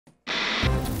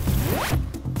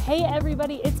Hey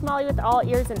everybody, it's Molly with All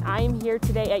Ears, and I am here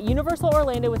today at Universal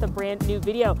Orlando with a brand new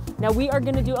video. Now we are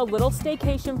going to do a little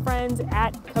staycation, friends,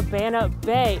 at Cabana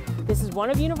Bay. This is one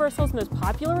of Universal's most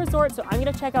popular resorts, so I'm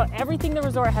going to check out everything the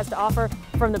resort has to offer,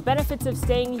 from the benefits of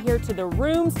staying here to the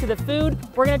rooms to the food.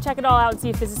 We're going to check it all out and see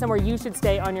if this is somewhere you should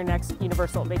stay on your next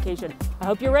Universal vacation. I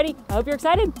hope you're ready. I hope you're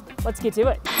excited. Let's get to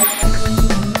it.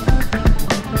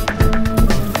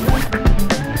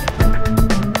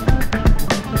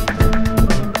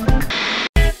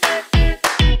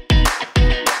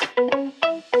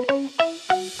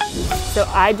 So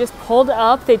I just pulled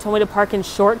up. They told me to park in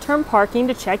short-term parking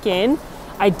to check in.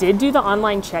 I did do the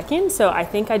online check-in, so I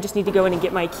think I just need to go in and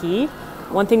get my key.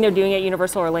 One thing they're doing at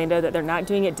Universal Orlando that they're not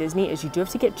doing at Disney is you do have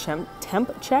to get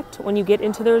temp checked when you get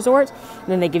into the resort, and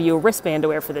then they give you a wristband to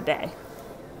wear for the day.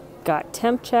 Got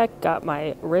temp check, got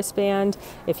my wristband.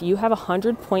 If you have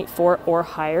 100.4 or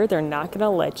higher, they're not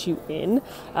gonna let you in.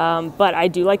 But I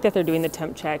do like that they're doing the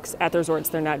temp checks at the resorts.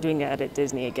 They're not doing it at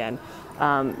Disney again.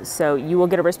 So you will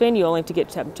get a wristband. You only have to get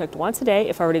temp checked once a day.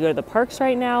 If I were to go to the parks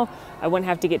right now, I wouldn't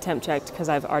have to get temp checked because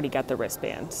I've already got the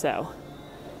wristband. So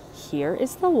here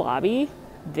is the lobby.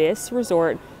 This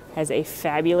resort has a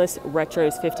fabulous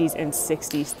retros, 50s and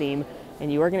 60s theme.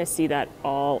 And you are going to see that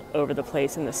all over the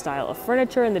place in the style of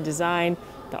furniture and the design,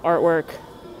 the artwork,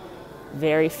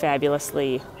 very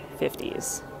fabulously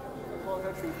 50s.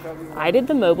 I did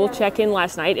the mobile check-in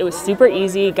last night. It was super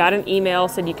easy. Got an email,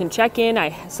 said you can check in.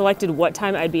 I selected what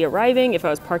time I'd be arriving, if I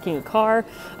was parking a car,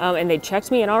 and they checked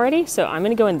me in already. So I'm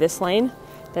going to go in this lane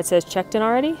that says checked in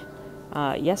already.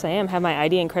 Yes, I am. Have my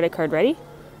ID and credit card ready,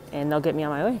 and they'll get me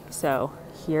on my way. So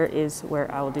here is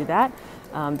where I will do that.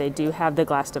 They do have the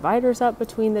glass dividers up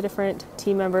between the different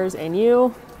team members and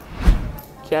you.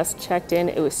 Just checked in.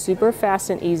 It was super fast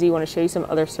and easy. I want to show you some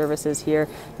other services here.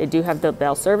 They do have the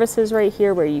Bell services right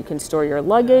here where you can store your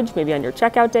luggage. Maybe on your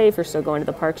checkout day, if you're still going to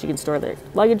the parks, you can store the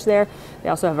luggage there. They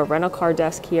also have a rental car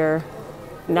desk here.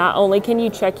 Not only can you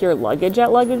check your luggage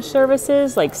at luggage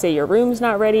services, like say your room's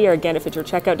not ready, or again, if it's your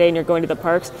checkout day and you're going to the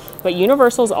parks, but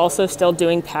Universal's also still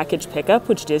doing package pickup,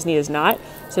 which Disney is not.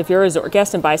 So if you're a resort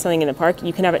guest and buy something in the park,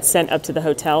 you can have it sent up to the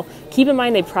hotel. Keep in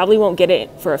mind, they probably won't get it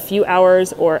for a few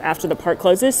hours or after the park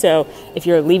closes. So if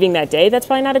you're leaving that day, that's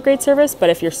probably not a great service,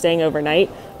 but if you're staying overnight,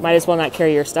 might as well not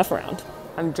carry your stuff around.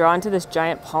 I'm drawn to this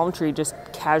giant palm tree just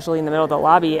casually in the middle of the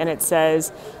lobby, and it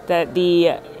says that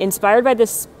inspired by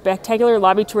this spectacular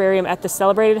lobby terrarium at the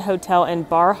celebrated hotel in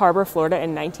Bar Harbor, Florida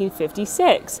in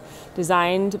 1956,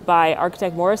 designed by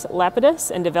architect Morris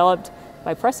Lapidus and developed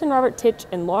by Preston Robert Titch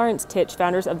and Lawrence Titch,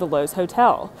 founders of the Lowe's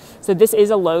Hotel. So this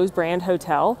is a Lowe's brand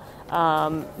hotel,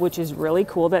 which is really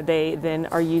cool that they then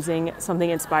are using something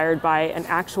inspired by an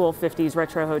actual 50s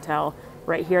retro hotel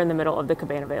right here in the middle of the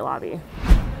Cabana Bay lobby.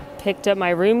 Picked up my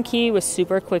room key, was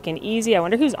super quick and easy. I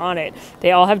wonder who's on it.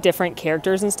 They all have different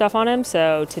characters and stuff on them.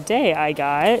 So today I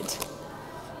got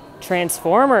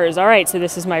Transformers. All right, so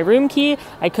this is my room key.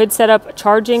 I could set up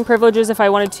charging privileges if I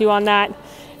wanted to on that.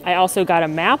 I also got a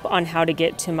map on how to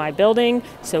get to my building.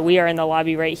 So we are in the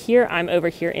lobby right here. I'm over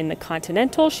here in the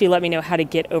Continental. She let me know how to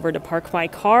get over to park my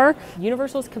car.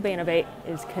 Universal's Cabana Bay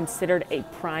is considered a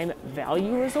prime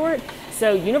value resort.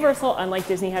 So Universal, unlike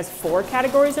Disney, has 4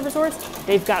 categories of resorts.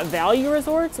 They've got value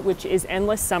resorts, which is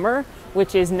Endless Summer,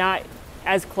 which is not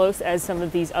as close as some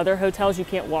of these other hotels. You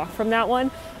can't walk from that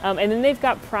one. And then they've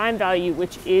got prime value,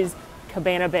 which is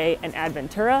Cabana Bay and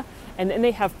Adventura. And then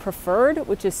they have Preferred,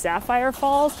 which is Sapphire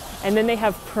Falls. And then they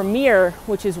have Premier,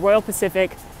 which is Royal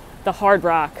Pacific, the Hard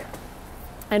Rock,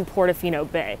 and Portofino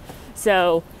Bay.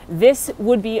 So this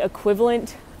would be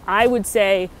equivalent, I would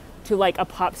say, to like a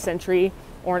Pop Century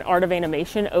or an Art of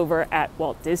Animation over at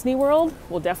Walt Disney World.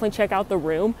 We'll definitely check out the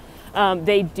room.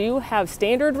 They do have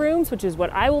standard rooms, which is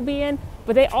what I will be in,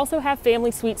 but they also have family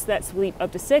suites that sleep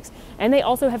up to 6, and they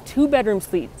also have 2-bedroom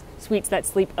suites that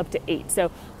sleep up to 8.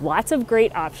 So lots of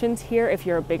great options here. If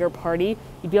you're a bigger party,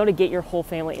 you'd be able to get your whole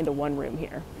family into one room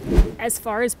here. As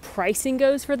far as pricing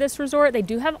goes for this resort, they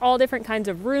do have all different kinds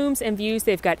of rooms and views.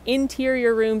 They've got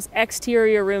interior rooms,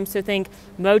 exterior rooms, so think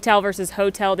motel versus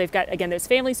hotel. They've got, again, those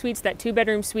family suites, that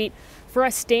 2-bedroom suite. For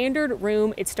a standard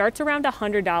room, it starts around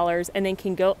 $100 and then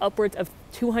can go upwards of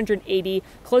 $280,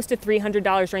 close to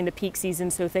 $300 during the peak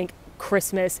season. So think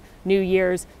Christmas, New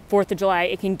Year's, 4th of July,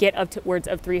 it can get upwards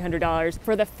of $300.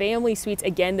 For the family suites,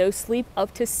 again, those sleep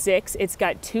up to 6. It's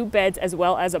got 2 beds as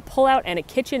well as a pullout and a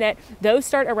kitchenette. Those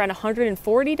start around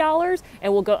 $140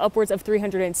 and will go upwards of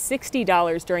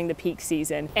 $360 during the peak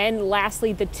season. And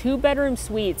lastly, the 2-bedroom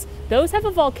suites, those have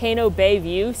a volcano bay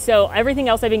view. So everything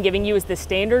else I've been giving you is the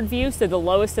standard view, so the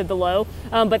lowest of the low.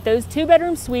 But those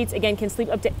 2-bedroom suites, again, can sleep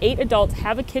up to 8 adults,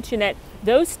 have a kitchenette.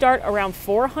 Those start around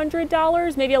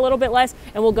 $400, maybe a little bit less,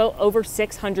 and will go over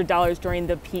 $600 during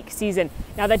the peak season.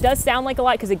 Now that does sound like a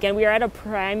lot because again, we are at a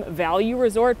prime value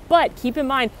resort, but keep in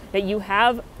mind that you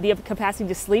have the capacity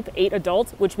to sleep 8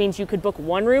 adults, which means you could book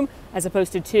 1 room as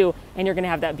opposed to 2, and you're gonna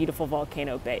have that beautiful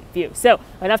volcano bay view. So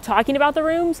enough talking about the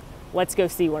rooms, let's go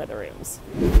see one of the rooms.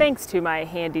 Thanks to my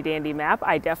handy dandy map,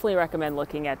 I definitely recommend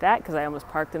looking at that because I almost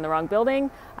parked in the wrong building.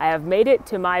 I have made it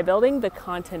to my building, the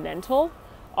Continental.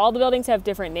 All the buildings have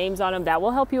different names on them. That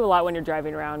will help you a lot when you're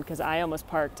driving around because I almost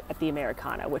parked at the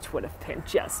Americana, which would have been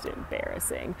just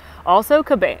embarrassing. Also,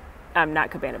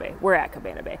 not Cabana Bay. We're at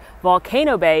Cabana Bay.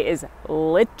 Volcano Bay is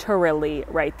literally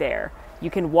right there. You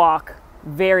can walk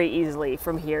very easily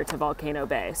from here to Volcano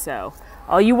Bay. So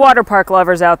all you water park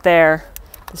lovers out there,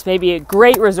 this may be a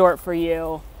great resort for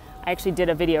you. I actually did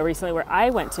a video recently where I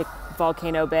went to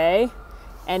Volcano Bay,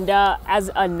 and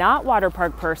as a not water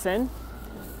park person,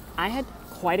 I had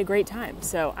quite a great time.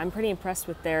 So I'm pretty impressed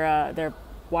with their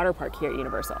water park here at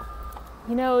Universal.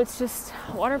 You know, it's just,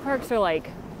 water parks are like,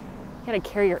 you gotta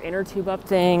carry your inner tube up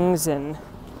things, and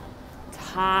it's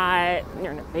hot, and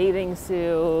you're in a bathing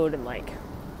suit, and like,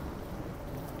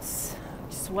 it's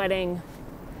sweating,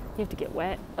 you have to get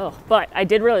wet. Oh, but I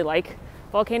did really like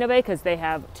Volcano Bay because they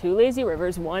have 2 lazy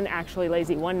rivers, one actually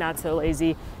lazy, one not so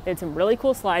lazy. They had some really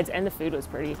cool slides, and the food was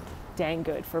pretty dang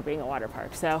good for being a water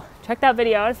park. So check that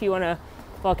video out if you want a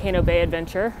Volcano Bay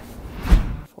adventure.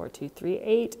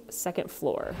 4238, 2nd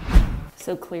floor.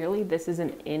 So clearly this is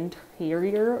an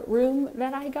interior room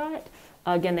that I got.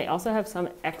 Again, they also have some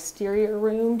exterior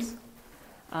rooms,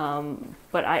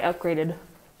 but I upgraded.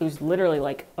 It was literally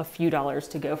like a few dollars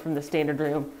to go from the standard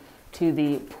room to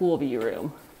the pool view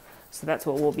room. So that's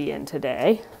what we'll be in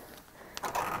today.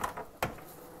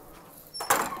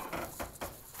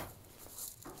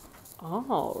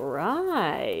 All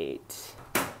right.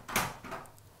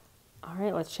 All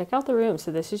right, let's check out the room.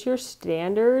 So this is your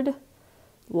standard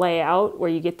layout where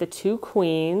you get the 2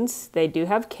 queens. They do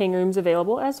have king rooms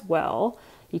available as well.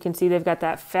 You can see they've got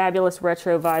that fabulous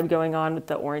retro vibe going on with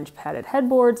the orange padded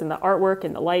headboards and the artwork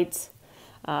and the lights.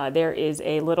 There is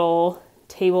a little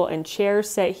table and chair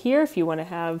set here if you want to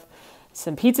have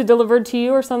some pizza delivered to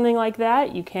you or something like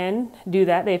that. You can do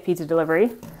that. They have pizza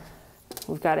delivery.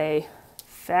 We've got a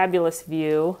fabulous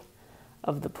view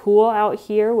of the pool out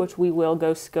here, which we will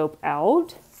go scope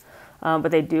out.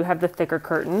 But they do have the thicker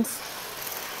curtains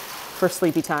for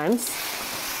sleepy times.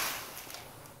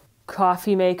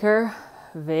 Coffee maker,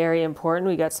 very important.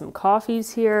 We got some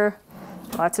coffees here.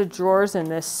 Lots of drawers in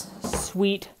this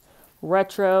sweet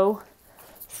retro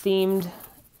themed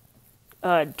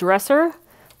dresser.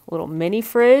 A little mini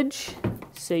fridge,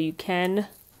 so you can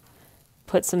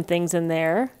put some things in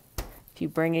there if you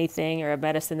bring anything or a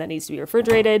medicine that needs to be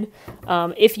refrigerated.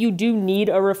 If you do need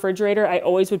a refrigerator, I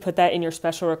always would put that in your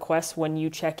special requests when you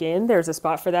check in. There's a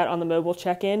spot for that on the mobile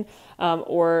check-in,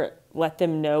 or let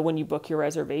them know when you book your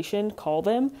reservation, call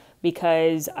them,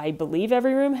 because I believe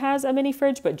every room has a mini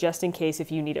fridge, but just in case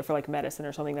if you need it for like medicine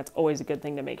or something, that's always a good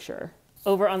thing to make sure.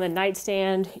 Over on the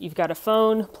nightstand, you've got a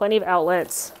phone, plenty of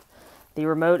outlets. The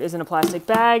remote is in a plastic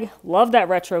bag. Love that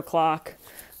retro clock.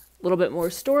 A little bit more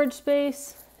storage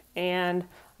space. And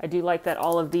I do like that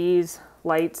all of these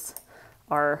lights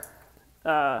are,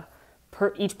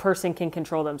 each person can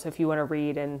control them. So if you want to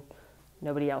read and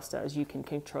nobody else does, you can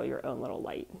control your own little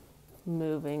light.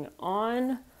 Moving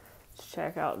on, let's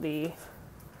check out the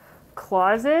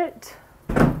closet.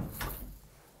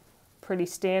 Pretty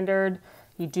standard.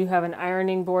 You do have an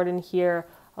ironing board in here,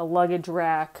 a luggage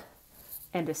rack,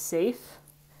 and a safe,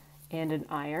 and an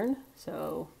iron.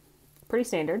 So pretty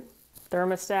standard.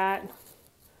 Thermostat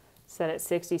set at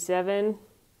 67. You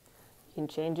can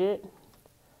change it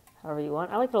however you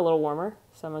want. I like it a little warmer,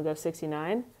 so I'm gonna go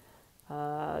 69.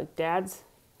 Dads,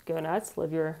 go nuts,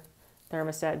 live your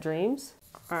thermostat dreams.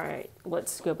 All right,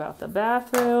 let's scope out the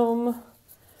bathroom.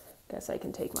 Guess I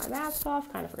can take my mask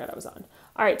off. Kind of forgot I was on.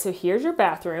 All right, so here's your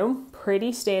bathroom.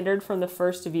 Pretty standard from the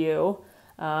first view.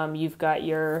 You've got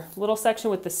your little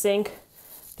section with the sink.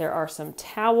 There are some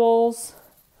towels,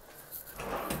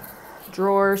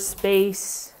 drawer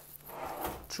space,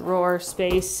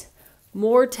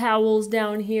 more towels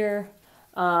down here.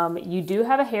 You do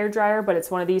have a hair dryer, but it's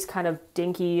one of these kind of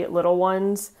dinky little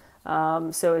ones.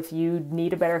 So if you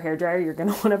need a better hairdryer, you're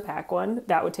gonna wanna pack one.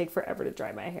 That would take forever to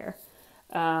dry my hair.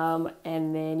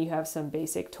 And then you have some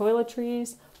basic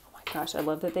toiletries. Oh my gosh, I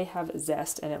love that they have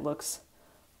Zest and it looks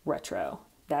retro.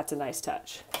 That's a nice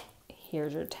touch.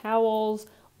 Here's your towels.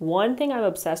 One thing I'm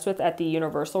obsessed with at the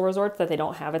Universal resorts that they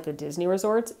don't have at the Disney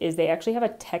resorts is they actually have a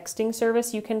texting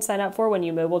service you can sign up for when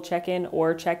you mobile check in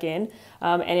or check in.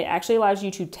 And it actually allows you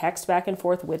to text back and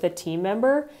forth with a team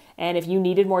member. And if you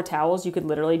needed more towels, you could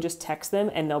literally just text them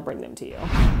and they'll bring them to you.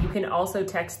 You can also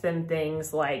text them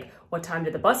things like, what time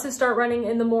do the buses start running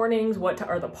in the mornings? What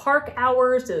are the park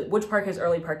hours? Which park has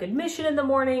early park admission in the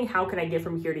morning? How can I get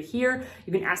from here to here?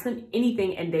 You can ask them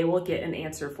anything and they will get an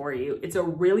answer for you. It's a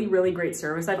really, really great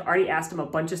service. I've already asked them a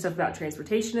bunch of stuff about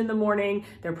transportation in the morning.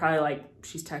 They're probably like,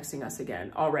 she's texting us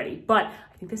again already. But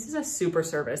I think this is a super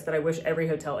service that I wish every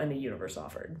hotel in the universe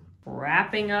offered.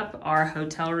 Wrapping up our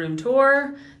hotel room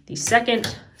tour, the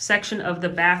second section of the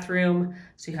bathroom.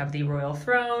 So you have the royal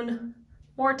throne,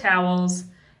 more towels,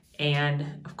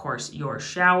 and of course your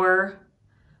shower.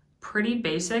 Pretty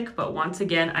basic, but once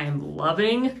again, I am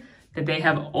loving that they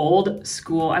have old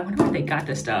school, I wonder where they got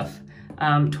this stuff,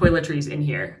 toiletries in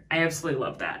here. I absolutely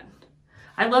love that.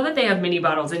 I love that they have mini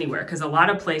bottles anywhere because a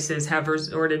lot of places have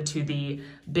resorted to the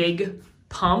big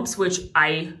pumps, which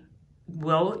I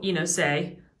will,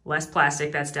 say, less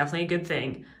plastic, that's definitely a good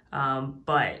thing.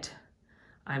 But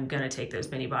I'm gonna take those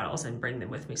mini bottles and bring them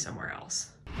with me somewhere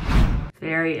else.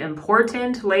 Very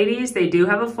important, ladies, they do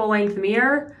have a full-length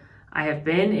mirror. I have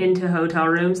been into hotel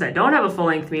rooms that don't have a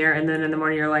full-length mirror, and then in the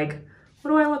morning you're like, what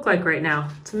do I look like right now?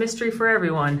 It's a mystery for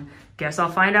everyone. Guess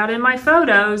I'll find out in my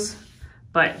photos.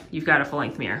 But you've got a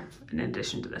full-length mirror in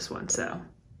addition to this one, so.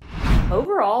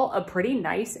 Overall, a pretty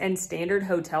nice and standard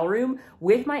hotel room.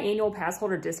 With my annual pass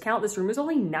holder discount, this room is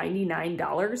only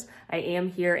 $99. I am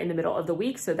here in the middle of the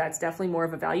week, so that's definitely more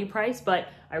of a value price, but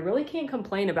I really can't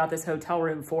complain about this hotel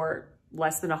room for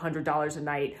less than $100 a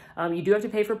night. You do have to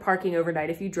pay for parking overnight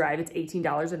if you drive. It's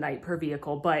 $18 a night per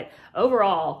vehicle, but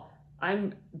overall,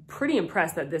 I'm pretty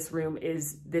impressed that this room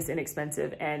is this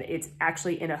inexpensive and it's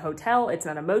actually in a hotel. It's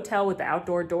not a motel with the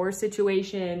outdoor door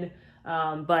situation,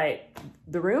 but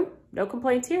the room, no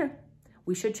complaints here.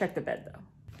 We should check the bed though.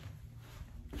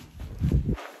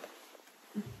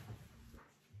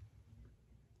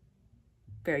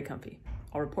 Very comfy.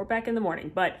 I'll report back in the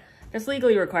morning, but it's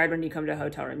legally required when you come to a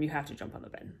hotel room. You have to jump on the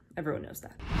bed. Everyone knows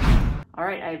that. All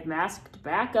right, I've masked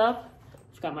back up.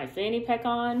 I've got my fanny pack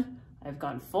on. I've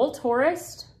gone full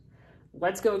tourist.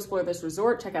 Let's go explore this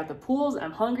resort, check out the pools.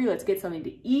 I'm hungry, let's get something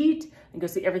to eat and go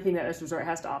see everything that this resort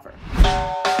has to offer.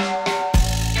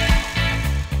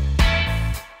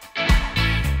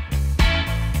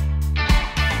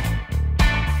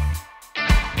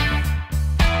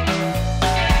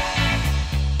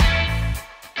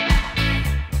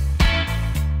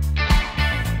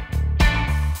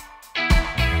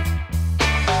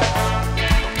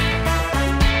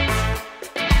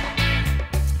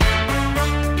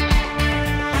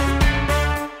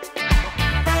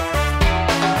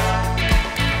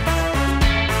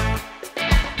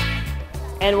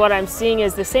 And what I'm seeing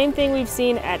is the same thing we've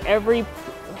seen at every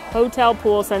hotel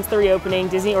pool since the reopening,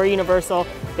 Disney or Universal.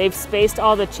 They've spaced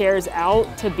all the chairs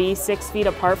out to be 6 feet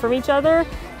apart from each other.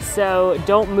 So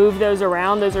don't move those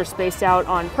around. Those are spaced out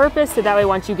on purpose. So that way,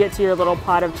 once you get to your little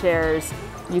pot of chairs,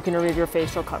 you can remove your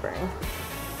facial covering.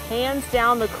 Hands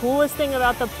down, the coolest thing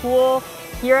about the pool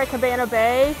here at Cabana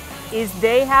Bay is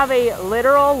they have a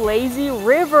literal lazy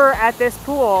river at this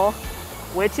pool,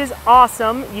 which is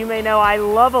awesome. You may know I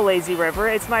love a lazy river.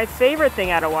 It's my favorite thing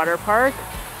at a water park,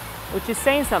 which is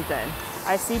saying something.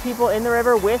 I see people in the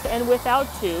river with and without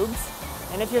tubes.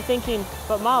 And if you're thinking,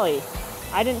 but Molly,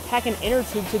 I didn't pack an inner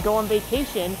tube to go on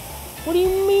vacation. What do you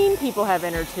mean people have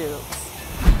inner tubes?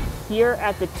 Here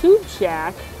at the Tube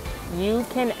Shack, you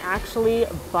can actually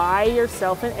buy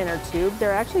yourself an inner tube.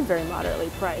 They're actually very moderately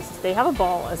priced. They have a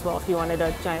ball as well if you wanted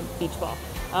a giant beach ball.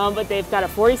 But they've got a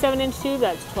 47-inch tube,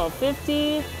 that's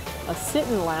 $12.50. A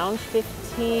sit-in lounge,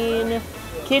 $15.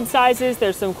 Kid sizes,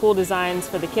 there's some cool designs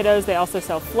for the kiddos. They also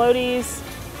sell floaties.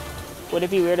 Would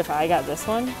it be weird if I got this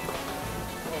one?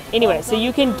 Anyway, so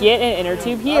you can get an inner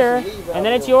tube here, and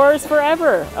then it's yours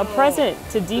forever. A present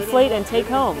to deflate and take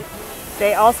home.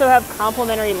 They also have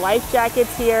complimentary life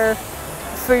jackets here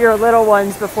for your little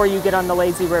ones before you get on the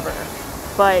lazy river.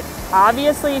 But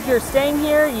obviously, if you're staying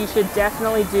here, you should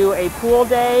definitely do a pool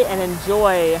day and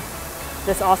enjoy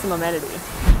this awesome amenity.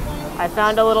 I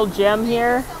found a little gem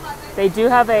here. They do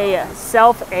have a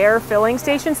self-air filling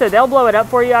station, so they'll blow it up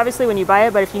for you, obviously, when you buy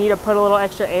it, but if you need to put a little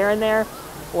extra air in there,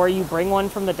 or you bring one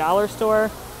from the dollar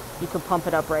store, you can pump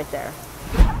it up right there.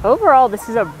 Overall, this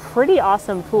is a pretty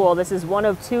awesome pool. This is one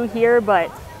of two here,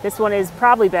 but this one is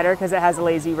probably better because it has a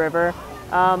lazy river.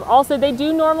 Also, they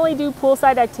do normally do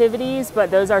poolside activities, but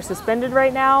those are suspended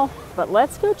right now. But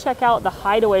let's go check out the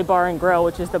Hideaway Bar and Grill,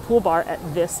 which is the pool bar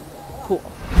at this pool.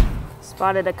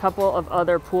 Spotted a couple of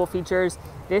other pool features.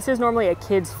 This is normally a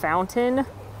kid's fountain.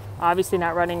 Obviously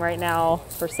not running right now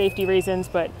for safety reasons,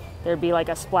 but there'd be like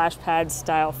a splash pad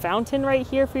style fountain right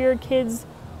here for your kids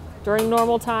during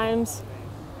normal times.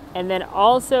 And then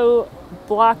also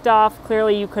blocked off,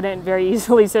 clearly you couldn't very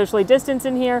easily socially distance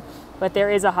in here, but there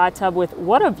is a hot tub with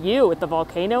what a view with the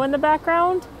volcano in the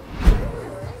background.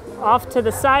 Off to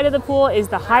the side of the pool is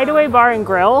the Hideaway Bar and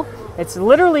Grill. It's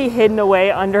literally hidden away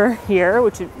under here,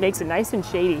 which makes it nice and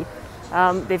shady.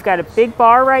 They've got a big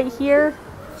bar right here,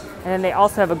 and then they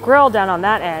also have a grill down on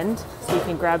that end, so you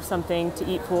can grab something to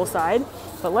eat poolside.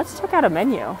 But let's check out a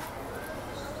menu.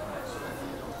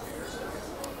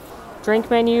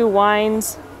 Drink menu,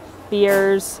 wines,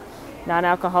 beers,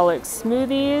 non-alcoholic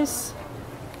smoothies.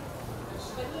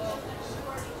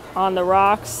 On the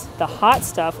rocks, the hot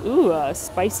stuff. Ooh, a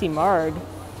spicy marg.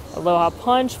 Aloha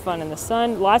punch, fun in the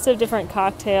sun. Lots of different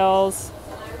cocktails.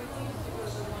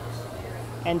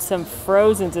 And some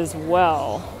frozens as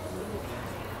well.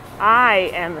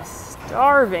 I am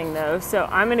starving though, so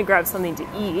I'm gonna grab something to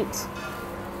eat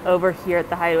over here at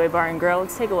the Hideaway Bar and Grill.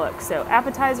 Let's take a look. So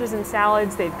appetizers and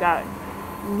salads, they've got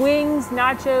wings,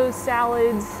 nachos,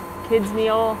 salads, kids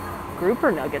meal,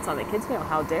 grouper nuggets on the kids meal,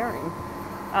 how daring.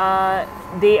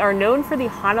 They are known for the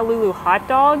Honolulu hot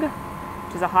dog,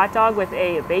 which is a hot dog with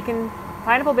a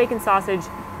pineapple bacon sausage,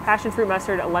 passion fruit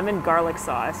mustard, a lemon garlic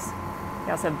sauce.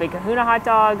 They also have Big Kahuna hot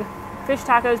dog, fish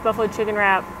tacos, buffalo chicken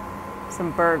wrap,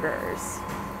 some burgers.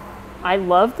 I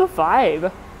love the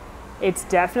vibe. It's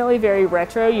definitely very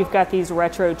retro. You've got these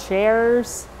retro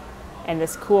chairs and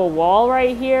this cool wall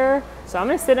right here. So I'm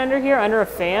gonna sit under here under a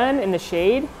fan in the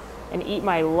shade and eat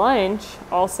my lunch.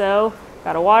 Also,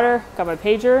 got a water, got my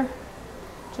pager,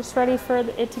 just ready for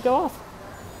it to go off.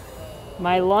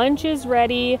 My lunch is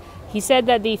ready. He said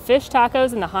that the fish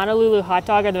tacos and the Honolulu hot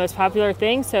dog are the most popular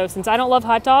thing. So since I don't love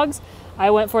hot dogs, I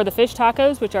went for the fish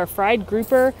tacos, which are fried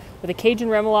grouper with a Cajun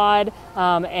remoulade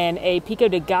and a pico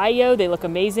de gallo. They look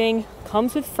amazing.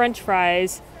 Comes with French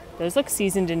fries. Those look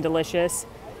seasoned and delicious.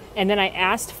 And then I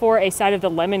asked for a side of the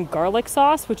lemon garlic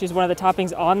sauce, which is one of the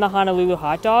toppings on the Honolulu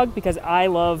hot dog, because I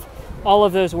love all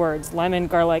of those words, lemon,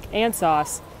 garlic, and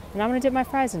sauce. And I'm gonna dip my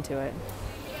fries into it.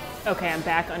 Okay, I'm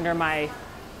back under my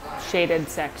shaded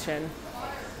section.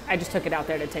 I just took it out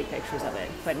there to take pictures of it,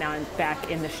 but now I'm back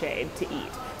in the shade to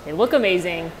eat. They look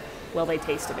amazing. Will they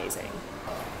taste amazing?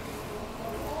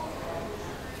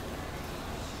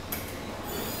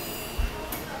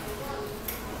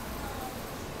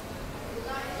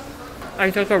 I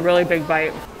took a really big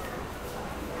bite.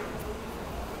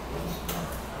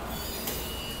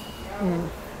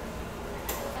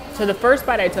 So the first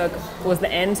bite I took was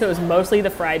the end, so it was mostly the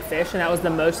fried fish, and that was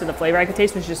the most of the flavor I could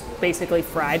taste, was just basically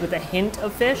fried with a hint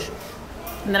of fish.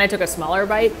 And then I took a smaller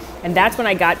bite, and that's when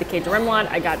I got the Cajun remoulade,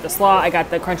 I got the slaw, I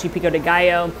got the crunchy pico de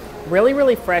gallo. Really,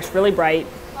 really fresh, really bright.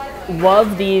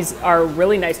 Love these, are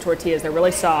really nice tortillas. They're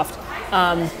really soft.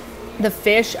 The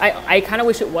fish, I kind of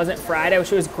wish it wasn't fried. I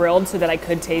wish it was grilled so that I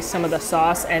could taste some of the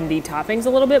sauce and the toppings a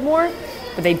little bit more.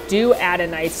 But they do add a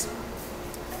nice,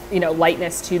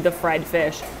 lightness to the fried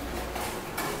fish.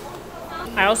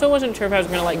 I also wasn't sure if I was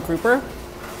gonna like grouper.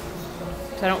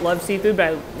 I don't love seafood,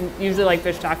 but I usually like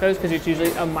fish tacos because it's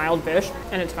usually a mild fish,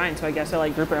 and it's fine, so I guess I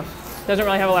like grouper. Doesn't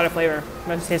really have a lot of flavor.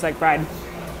 It just tastes like fried.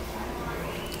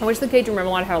 I wish the Cajun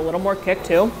remoulade had a little more kick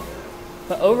too,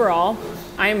 but overall,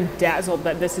 I am dazzled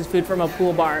that this is food from a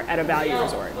pool bar at a value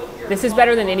resort. This is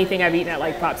better than anything I've eaten at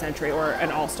like Pop Century or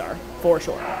an All-Star, for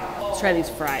sure. Let's try these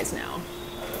fries now.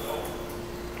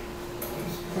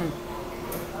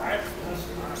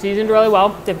 Seasoned really well.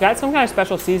 They've got some kind of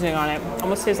special seasoning on it.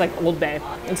 Almost tastes like Old Bay.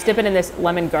 Let's dip it in this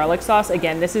lemon garlic sauce.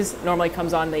 Again, this is normally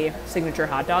comes on the signature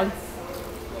hot dog.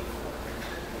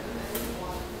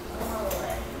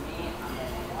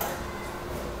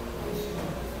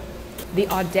 The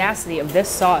audacity of this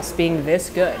sauce being this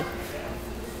good.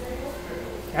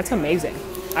 That's amazing.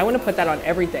 I want to put that on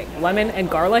everything. Lemon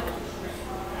and garlic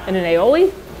and an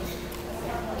aioli.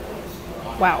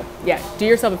 Wow. Yeah, do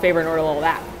yourself a favor and order a little of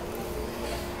that.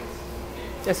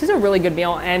 This is a really good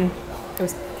meal, and it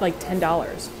was like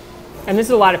 $10. And this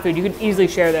is a lot of food. You could easily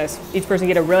share this. Each person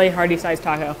get a really hearty sized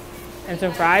taco and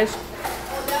some fries.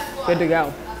 Good to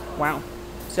go. Wow.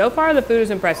 So far, the food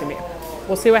is impressing me.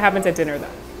 We'll see what happens at dinner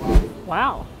though.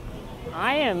 Wow.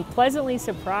 I am pleasantly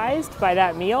surprised by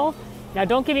that meal. Now,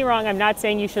 don't get me wrong, I'm not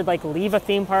saying you should like leave a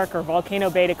theme park or Volcano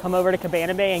Bay to come over to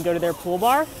Cabana Bay and go to their pool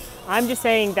bar. I'm just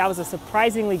saying that was a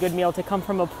surprisingly good meal to come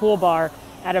from a pool bar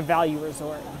at a value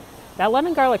resort. That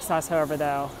lemon garlic sauce, however,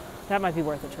 though, that might be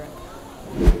worth a trip.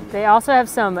 They also have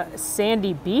some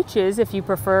sandy beaches if you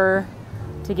prefer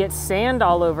to get sand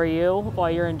all over you while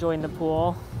you're enjoying the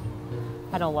pool.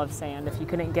 I don't love sand, if you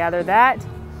couldn't gather that,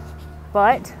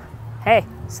 but hey,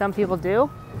 some people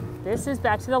do. This is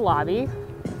back to the lobby.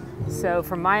 So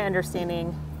from my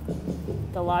understanding,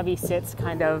 the lobby sits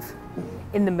kind of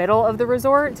in the middle of the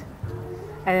resort,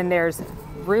 and then there's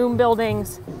room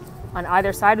buildings on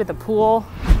either side with a pool.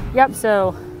 Yep,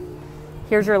 so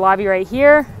here's your lobby right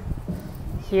here.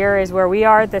 Here is where we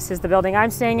are. This is the building I'm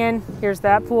staying in. Here's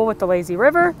that pool with the lazy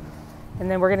river.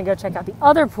 And then we're gonna go check out the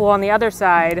other pool on the other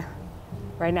side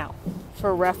right now.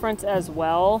 For reference as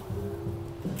well,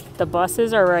 the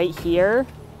buses are right here.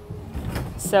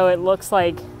 So it looks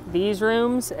like these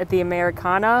rooms at the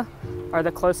Americana are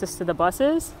the closest to the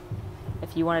buses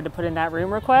if you wanted to put in that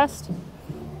room request.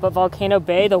 But Volcano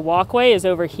Bay, the walkway is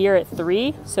over here at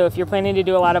 3. So if you're planning to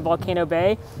do a lot of Volcano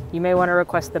Bay, you may want to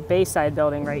request the Bayside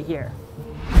building right here.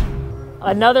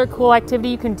 Another cool activity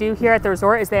you can do here at the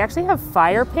resort is they actually have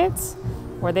fire pits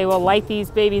where they will light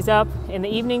these babies up in the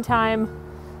evening time.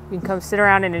 You can come sit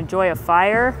around and enjoy a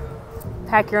fire,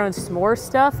 pack your own s'more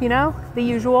stuff, you know, the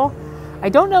usual. I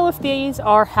don't know if these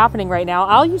are happening right now.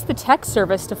 I'll use the text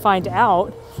service to find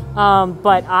out,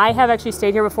 but I have actually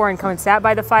stayed here before and come and sat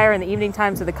by the fire in the evening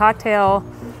times with a cocktail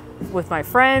with my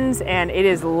friends, and it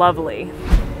is lovely.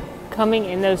 Coming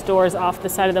in those doors off the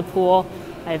side of the pool,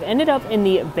 I've ended up in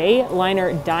the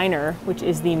Bayliner Diner, which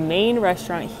is the main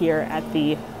restaurant here at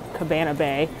the Cabana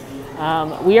Bay.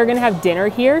 We are gonna have dinner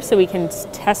here so we can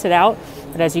test it out,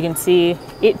 but as you can see,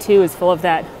 it too is full of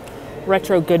that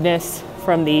retro goodness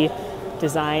from the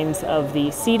designs of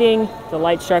the seating, the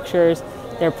light structures.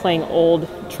 They're playing old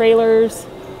trailers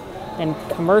and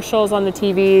commercials on the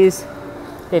TVs.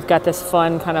 They've got this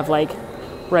fun kind of like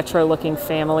retro looking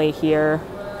family here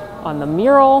on the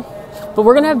mural. But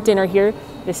we're gonna have dinner here.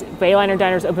 This Bayliner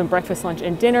Diner is open breakfast, lunch,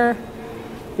 and dinner.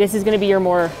 This is gonna be your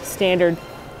more standard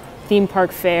theme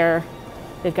park fare.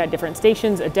 They've got different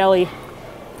stations, a deli,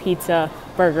 pizza,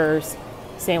 burgers,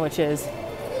 sandwiches.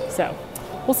 So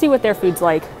we'll see what their food's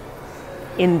like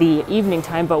in the evening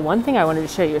time, but one thing I wanted to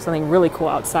show you is something really cool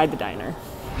outside the diner.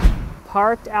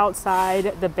 Parked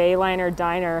outside the Bayliner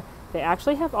Diner, they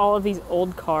actually have all of these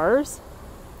old cars,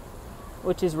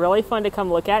 which is really fun to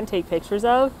come look at and take pictures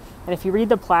of. And if you read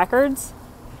the placards,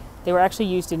 they were actually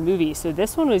used in movies. So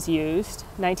this one was used,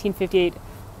 1958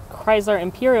 Chrysler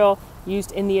Imperial,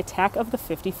 used in the Attack of the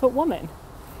 50-Foot Woman.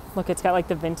 Look, it's got like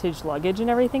the vintage luggage and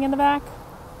everything in the back.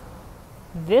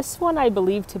 This one I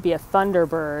believe to be a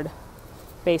Thunderbird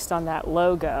based on that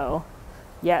logo.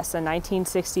 Yes, a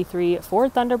 1963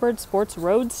 Ford Thunderbird Sports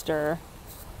Roadster.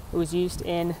 It was used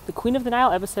in the Queen of the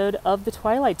Nile episode of The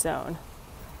Twilight Zone.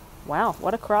 Wow,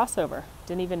 what a crossover.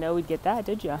 Didn't even know we'd get that,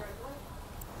 did ya?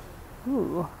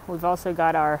 Ooh, we've also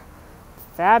got our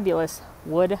fabulous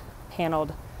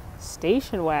wood-paneled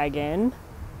station wagon.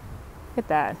 Look at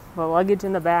that, the luggage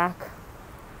in the back.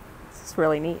 This is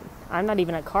really neat. I'm not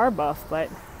even a car buff, but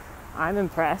I'm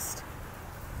impressed.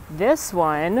 This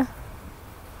one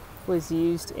was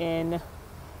used in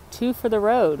Two for the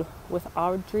Road with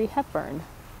Audrey Hepburn.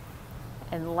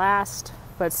 And last,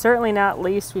 but certainly not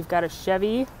least, we've got a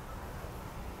Chevy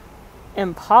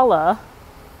Impala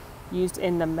used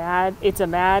in the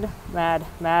Mad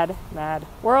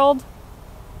World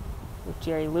with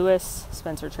Jerry Lewis,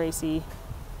 Spencer Tracy.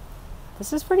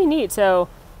 This is pretty neat. So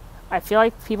I feel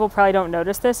like people probably don't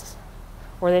notice this,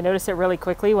 or they notice it really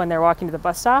quickly when they're walking to the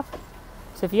bus stop.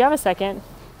 So if you have a second,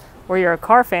 or you're a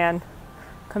car fan,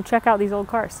 come check out these old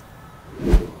cars.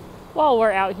 While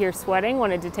we're out here sweating,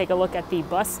 wanted to take a look at the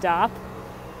bus stop.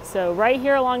 So right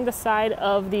here along the side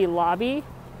of the lobby,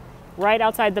 right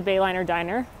outside the Bayliner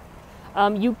Diner,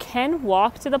 you can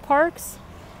walk to the parks.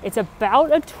 It's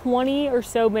about a 20 or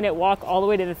so minute walk all the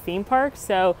way to the theme park,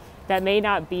 so that may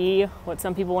not be what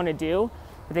some people want to do,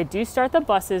 but they do start the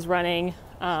buses running.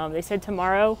 They said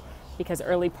tomorrow, because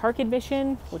early park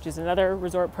admission, which is another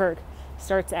resort perk,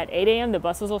 starts at 8 a.m. The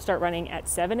buses will start running at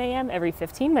 7 a.m. every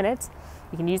 15 minutes.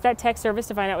 You can use that text service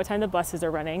to find out what time the buses are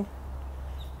running.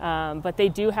 But they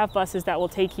do have buses that will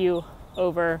take you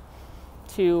over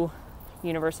to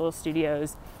Universal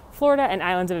Studios Florida and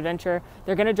Islands of Adventure.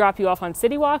 They're going to drop you off on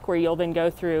City Walk, where you'll then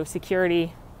go through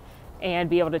security and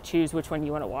be able to choose which one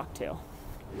you want to walk to.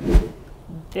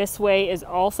 This way is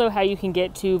also how you can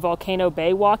get to Volcano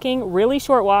Bay walking. Really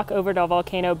short walk over to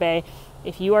Volcano Bay.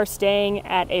 If you are staying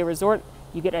at a resort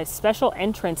You get a special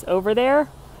entrance over there.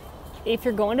 If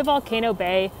you're going to Volcano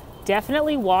Bay,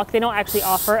 definitely walk. They don't actually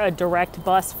offer a direct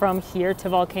bus from here to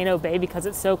Volcano Bay because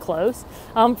it's so close.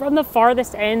 From the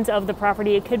farthest ends of the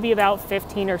property, it could be about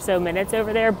 15 or so minutes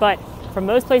over there, but from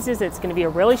most places, it's going to be a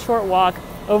really short walk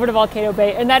over to Volcano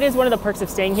Bay. And that is one of the perks of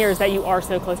staying here, is that you are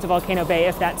so close to Volcano Bay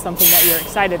if that's something that you're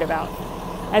excited about.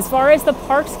 As far as the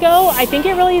parks go, I think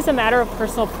it really is a matter of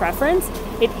personal preference.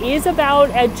 It is about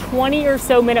a 20 or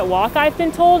so minute walk, I've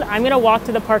been told. I'm gonna walk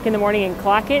to the park in the morning and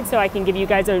clock it so I can give you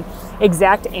guys an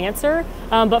exact answer.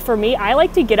 But for me, I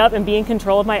like to get up and be in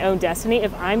control of my own destiny.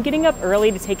 If I'm getting up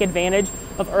early to take advantage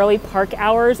of early park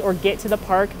hours or get to the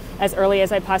park as early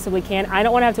as I possibly can, I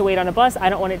don't wanna have to wait on a bus. I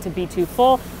don't want it to be too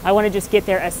full. I wanna just get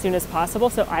there as soon as possible,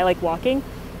 so I like walking.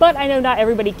 But I know not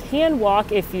everybody can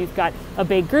walk. If you've got a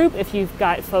big group, if you've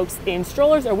got folks in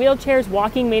strollers or wheelchairs,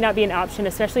 walking may not be an option,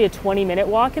 especially a 20-minute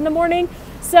walk in the morning.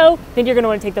 So then you're gonna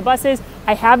wanna take the buses.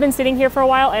 I have been sitting here for a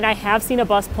while and I have seen a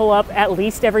bus pull up at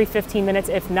least every 15 minutes,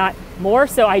 if not more.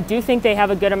 So I do think they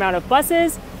have a good amount of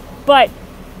buses, but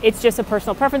it's just a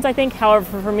personal preference, I think.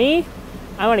 However, for me,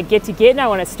 I wanna get to getting, I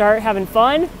wanna start having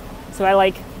fun. So I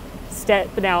like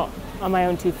stepping out on my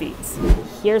own 2 feet.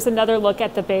 Here's another look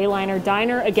at the Bayliner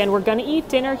Diner. Again, we're gonna eat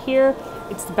dinner here.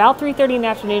 It's about 3:30 in the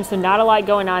afternoon, so not a lot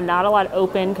going on, not a lot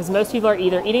open, because most people are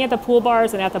either eating at the pool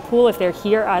bars and at the pool if they're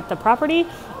here at the property,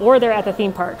 or they're at the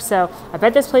theme park. So I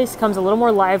bet this place comes a little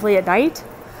more lively at night,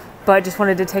 but just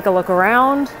wanted to take a look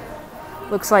around.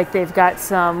 Looks like they've got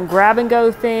some grab and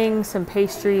go things, some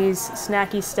pastries,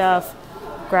 snacky stuff,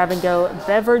 grab and go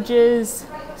beverages,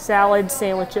 salads,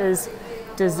 sandwiches,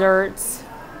 desserts.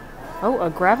 Oh,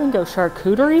 a grab-and-go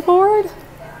charcuterie board?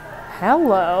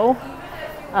 Hello.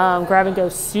 Grab-and-go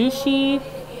sushi.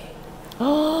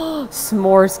 Oh,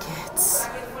 s'mores kits.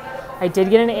 I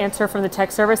did get an answer from the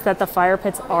tech service that the fire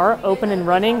pits are open and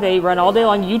running. They run all day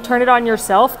long. You turn it on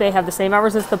yourself. They have the same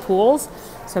hours as the pools.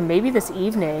 So maybe this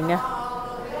evening,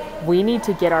 we need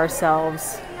to get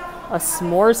ourselves a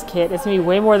s'mores kit. It's gonna be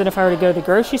way more than if I were to go to the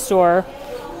grocery store.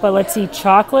 But let's see,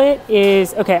 chocolate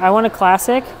is, okay, I want a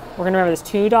classic. We're gonna remember this,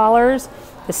 $2.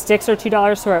 The sticks are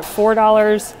 $2, so we're at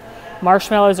 $4.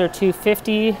 Marshmallows are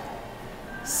 $2.50,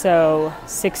 so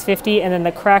 $6.50, and then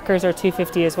the crackers are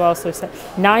 $2.50 as well, so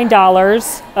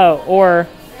 $9. Oh, or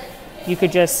you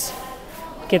could just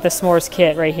get the s'mores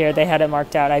kit right here. They had it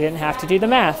marked out. I didn't have to do the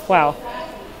math. Wow.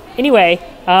 Anyway,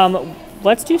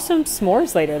 let's do some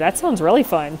s'mores later. That sounds really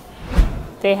fun.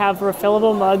 They have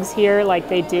refillable mugs here like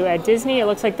they do at Disney. It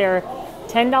looks like they're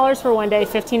 $10 for one day,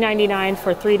 $15.99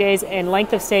 for 3 days, and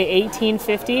length of stay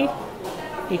 $18.50.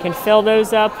 You can fill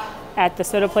those up at the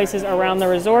soda places around the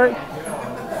resort.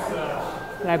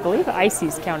 And I believe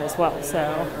ices count as well,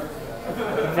 so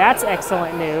that's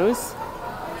excellent news.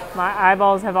 My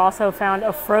eyeballs have also found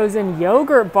a frozen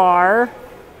yogurt bar.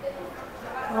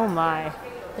 Oh my.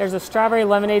 There's a strawberry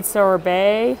lemonade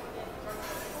sorbet,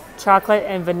 chocolate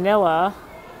and vanilla.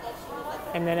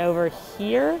 And then over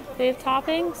here, they have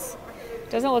toppings.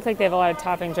 Doesn't look like they have a lot of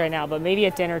toppings right now, but maybe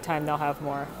at dinner time they'll have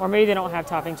more. Or maybe they don't have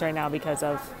toppings right now because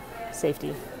of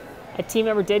safety. A team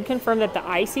member did confirm that the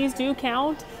ices do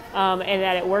count and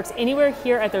that it works anywhere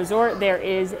here at the resort. There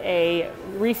is a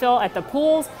refill at the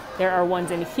pools. There are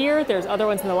ones in here. There's other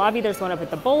ones in the lobby. There's one up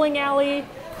at the bowling alley.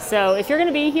 So if you're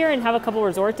gonna be here and have a couple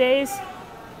resort days,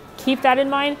 keep that in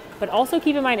mind. But also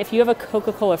keep in mind, if you have a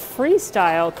Coca-Cola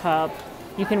Freestyle cup,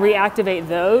 you can reactivate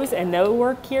those, and those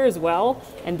work here as well,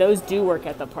 and those do work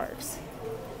at the parks.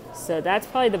 So that's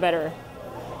probably the better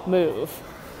move.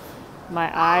 My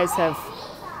eyes have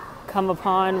come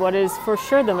upon what is for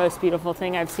sure the most beautiful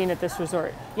thing I've seen at this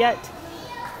resort yet.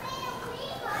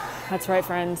 That's right,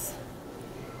 friends.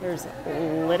 There's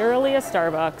literally a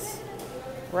Starbucks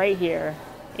right here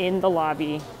in the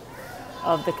lobby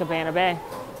of the Cabana Bay.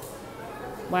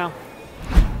 Wow.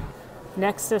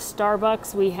 Next to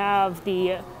Starbucks, we have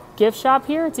the gift shop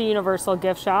here. It's a universal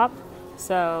gift shop.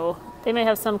 So they may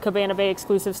have some Cabana Bay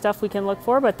exclusive stuff we can look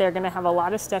for, but they're gonna have a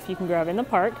lot of stuff you can grab in the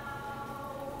park.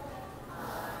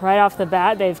 Right off the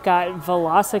bat, they've got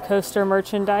Velocicoaster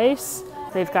merchandise.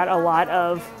 They've got a lot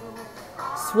of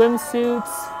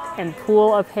swimsuits and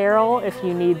pool apparel if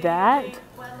you need that.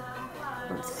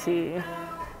 Let's see,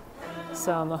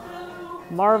 some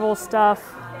Marvel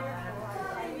stuff.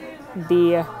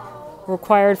 The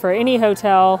required for any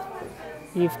hotel.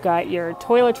 You've got your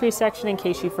toiletry section in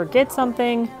case you forget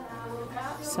something,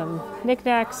 some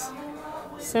knickknacks,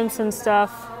 Simpson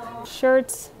stuff,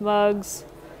 shirts, mugs,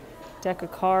 deck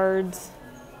of cards,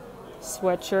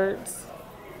 sweatshirts,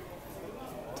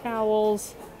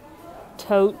 towels,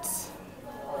 totes,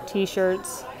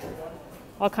 t-shirts,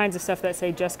 all kinds of stuff that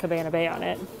say just Cabana Bay on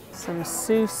it. some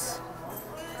Seuss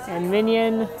and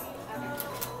Minion,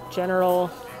 general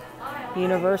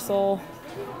Universal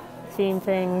theme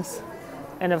things,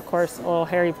 and of course a little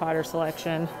Harry Potter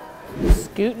selection.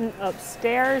 Scooting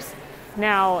upstairs.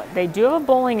 Now they do have a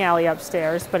bowling alley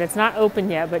upstairs, but it's not open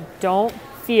yet, but don't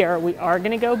fear, we are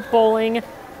gonna go bowling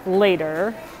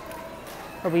later.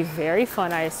 It'll be very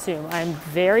fun, I assume. I'm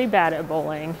very bad at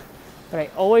bowling, but I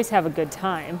always have a good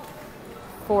time.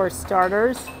 For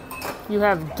starters, you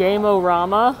have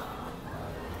Game-O-Rama,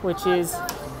 which is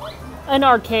an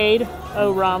arcade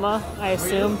O-Rama, I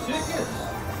assume.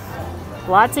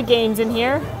 Lots of games in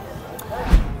here.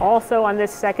 Also on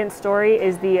this second story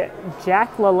is the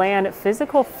Jack LaLanne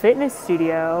Physical Fitness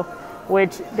Studio,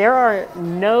 which there are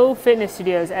no fitness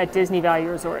studios at Disney Valley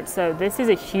Resort. So this is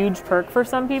a huge perk for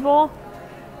some people.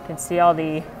 You can see all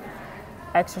the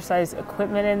exercise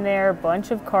equipment in there,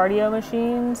 bunch of cardio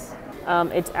machines.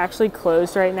 It's actually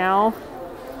closed right now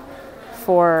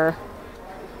for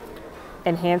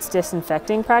enhanced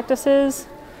disinfecting practices.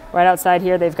 Right outside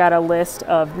here, they've got a list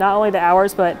of not only the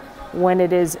hours, but when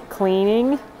it is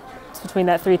cleaning. It's between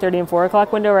that 3:30 and 4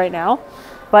 o'clock window right now.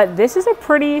 But this is a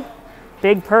pretty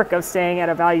big perk of staying at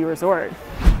a value resort.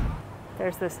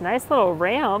 There's this nice little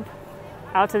ramp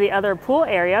out to the other pool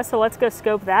area, so let's go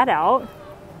scope that out.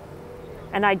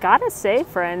 And I gotta say,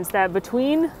 friends, that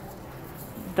between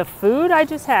the food I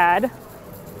just had,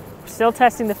 we're still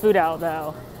testing the food out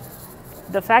though,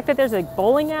 the fact that there's a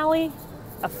bowling alley,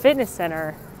 a fitness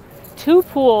center, 2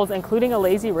 pools, including a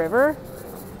lazy river,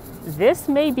 this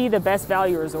may be the best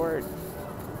value resort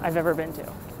I've ever been to.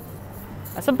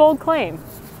 That's a bold claim.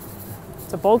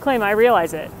 It's a bold claim, I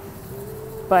realize it,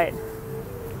 but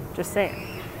just saying.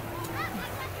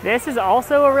 This is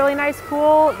also a really nice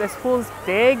pool. This pool is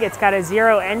big. It's got a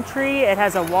 0 entry. It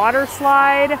has a water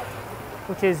slide,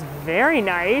 which is very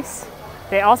nice.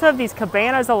 They also have these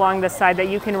cabanas along the side that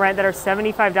you can rent that are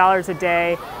 $75 a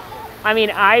day. I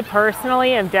mean, I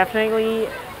personally am definitely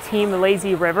team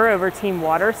lazy river over team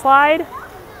water slide,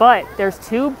 but there's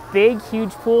 2 big,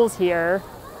 huge pools here,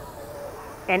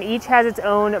 and each has its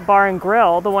own bar and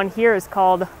grill. The one here is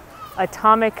called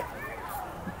Atomic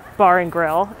Bar and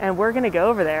Grill, and we're gonna go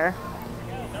over there.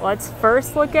 Let's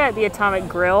first look at the Atomic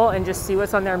Grill and just see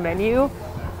what's on their menu.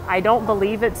 I don't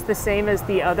believe it's the same as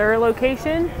the other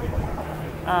location.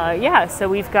 Yeah, so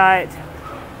we've got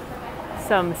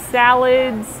some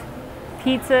salads,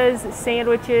 pizzas,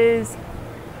 sandwiches,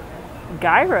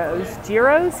 gyros,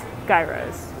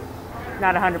 gyros.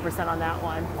 Not 100% on that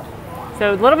one.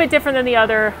 So a little bit different than the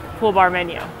other pool bar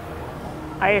menu.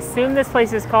 I assume this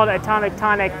place is called Atomic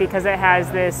Tonic because it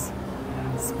has this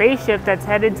spaceship that's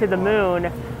headed to the moon.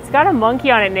 It's got a monkey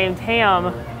on it named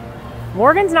Ham.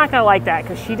 Morgan's not gonna like that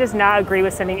because she does not agree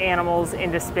with sending animals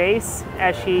into space,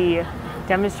 as she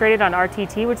demonstrated on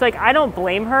RTT, which, like, I don't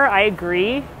blame her, I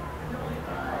agree.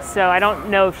 So I don't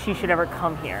know if she should ever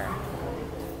come here.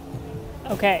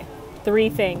 Okay, 3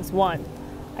 things. 1,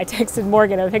 I texted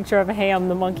Morgan a picture of Ham,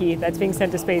 the monkey that's being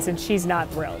sent to space, and she's not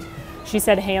thrilled. She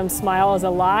said Ham's smile is a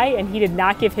lie, and he did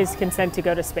not give his consent to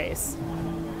go to space.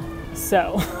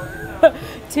 So,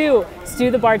 2, Stu,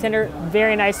 the bartender,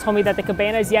 very nice, told me that the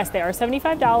cabanas, yes, they are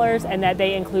 $75, and that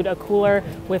they include a cooler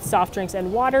with soft drinks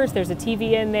and waters. There's a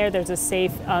TV in there, there's a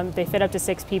safe, they fit up to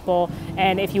 6 people,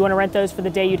 and if you want to rent those for the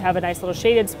day, you'd have a nice little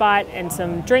shaded spot and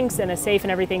some drinks and a safe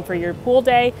and everything for your pool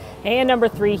day. And number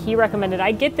 3, he recommended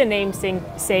I get the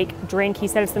namesake drink. He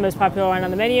said it's the most popular one on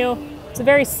the menu. It's a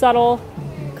very subtle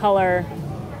color.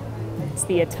 It's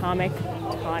the Atomic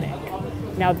Tonic.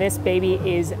 Now this baby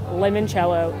is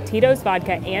limoncello, Tito's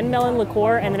vodka, and melon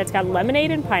liqueur, and then it's got lemonade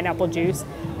and pineapple juice.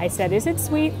 I said, is it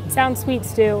sweet? It sounds sweet,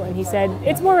 Stu. And he said,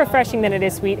 it's more refreshing than it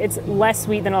is sweet. It's less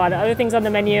sweet than a lot of other things on the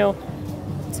menu.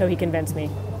 So he convinced me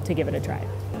to give it a try.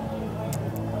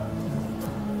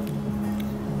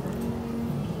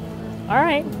 All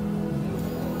right.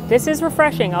 This is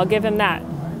refreshing, I'll give him that.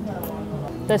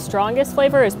 The strongest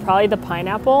flavor is probably the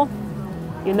pineapple.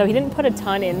 Even though he didn't put a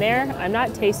ton in there, I'm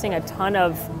not tasting a ton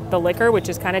of the liquor, which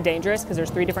is kind of dangerous because there's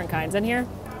 3 different kinds in here.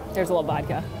 There's a little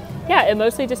vodka. Yeah, it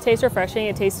mostly just tastes refreshing.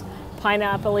 It tastes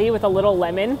pineapple-y with a little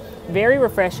lemon. Very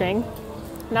refreshing.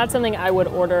 Not something I would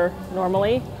order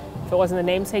normally if it wasn't the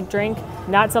namesake drink.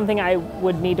 Not something I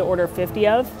would need to order 50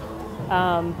 of.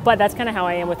 But that's kind of how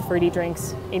I am with fruity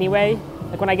drinks anyway.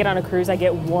 Like when I get on a cruise, I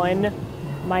get 1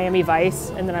 Miami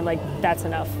Vice, and then I'm like, that's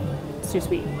enough. It's too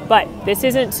sweet. But this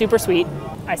isn't super sweet.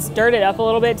 I stirred it up a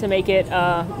little bit to make it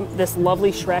this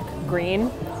lovely Shrek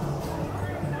green.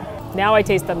 Now I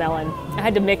taste the melon. I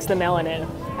had to mix the melon in.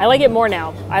 I like it more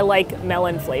now. I like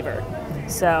melon flavor.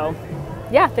 So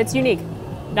yeah, that's unique.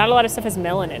 Not a lot of stuff has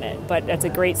melon in it, but that's a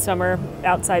great summer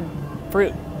outside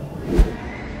fruit.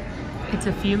 It's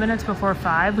a few minutes before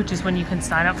 5, which is when you can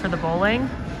sign up for the bowling.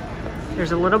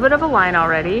 There's a little bit of a line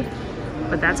already,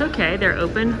 but that's okay. They're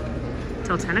open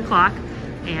till 10 o'clock,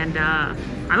 and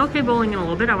I'm okay bowling in a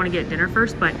little bit. I want to get dinner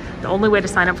first, but the only way to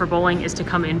sign up for bowling is to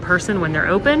come in person when they're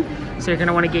open, so you're going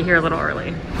to want to get here a little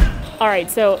early. All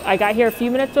right, so I got here a few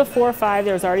minutes before 5.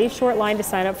 There was already a short line to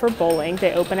sign up for bowling.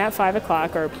 They open at 5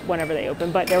 o'clock or whenever they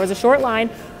open, but there was a short line.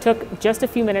 Took just a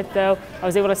few minutes though. I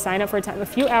was able to sign up for a time a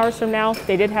few hours from now.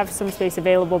 They did have some space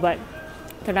available, but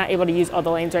they're not able to use all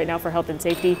the lanes right now for health and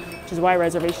safety, which is why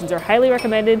reservations are highly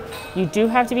recommended. You do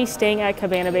have to be staying at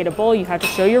Cabana Bay to bowl. You have to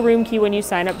show your room key when you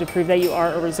sign up to prove that you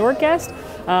are a resort guest.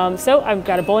 So I've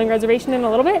got a bowling reservation in a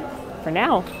little bit. For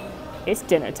now, it's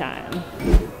dinner time.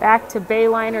 Back to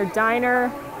Bayliner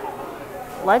Diner.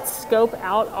 Let's scope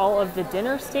out all of the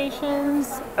dinner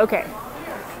stations. Okay,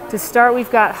 to start, we've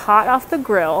got hot off the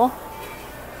grill.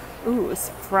 Ooh, it's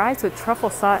fries with truffle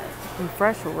sauce and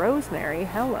fresh rosemary.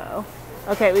 Hello.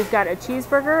 Okay, we've got a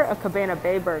cheeseburger, a Cabana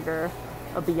Bay burger,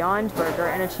 a Beyond burger,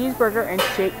 and a cheeseburger and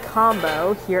shake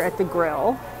combo here at the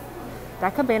grill.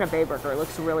 That Cabana Bay burger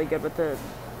looks really good with the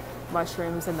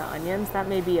mushrooms and the onions. That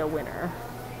may be a winner.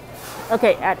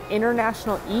 Okay, at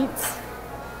International Eats,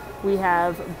 we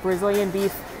have Brazilian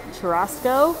beef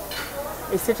churrasco,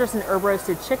 a citrus and herb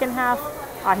roasted chicken half,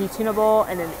 ahi tuna bowl,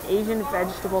 and an Asian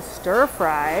vegetable stir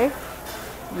fry.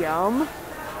 Yum.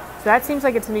 So that seems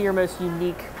like it's gonna be your most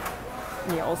unique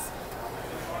meals.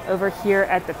 Over here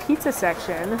at the pizza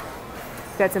section,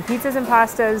 we've got some pizzas and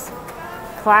pastas,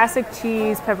 classic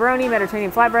cheese, pepperoni,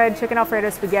 Mediterranean flatbread, chicken Alfredo,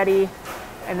 spaghetti,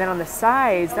 and then on the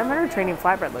sides, that Mediterranean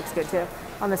flatbread looks good too.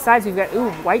 On the sides, we've got,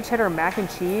 white cheddar mac and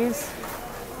cheese.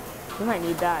 We might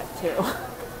need that too.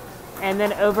 And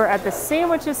then over at the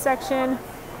sandwiches section,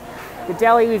 the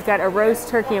deli, we've got a roast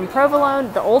turkey and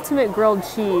provolone, the ultimate grilled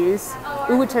cheese,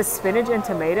 which has spinach and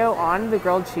tomato on the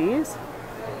grilled cheese,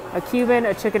 a Cuban,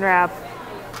 a chicken wrap.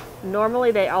 Normally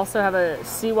they also have a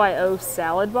CYO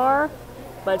salad bar,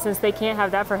 but since they can't have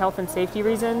that for health and safety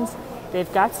reasons,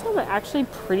 they've got some actually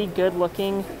pretty good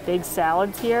looking big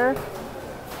salads here.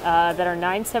 That are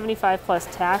 $9.75 plus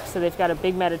tax. So they've got a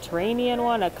big Mediterranean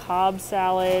one, a Cobb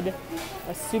salad,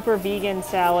 a super vegan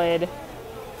salad,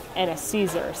 and a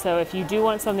Caesar. So if you do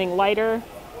want something lighter,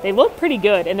 they look pretty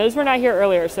good. And those were not here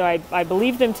earlier, so I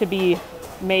believe them to be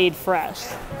made fresh.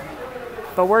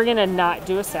 But we're gonna not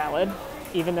do a salad,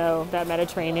 even though that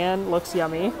Mediterranean looks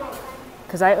yummy.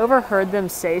 Because I overheard them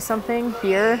say something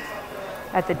here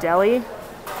at the deli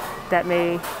that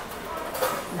may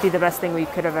be the best thing we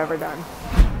could have ever done.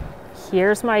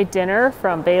 Here's my dinner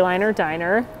from Bayliner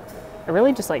Diner. I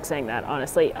really just like saying that,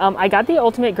 honestly. I got the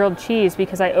ultimate grilled cheese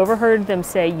because I overheard them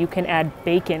say you can add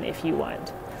bacon if you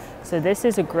want. So this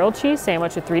is a grilled cheese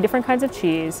sandwich with 3 different kinds of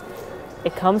cheese.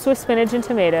 It comes with spinach and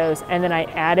tomatoes, and then I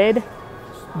added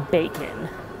bacon.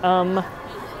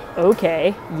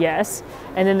 Okay, yes.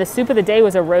 And then the soup of the day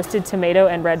was a roasted tomato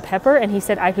and red pepper, and he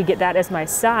said I could get that as my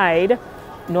side.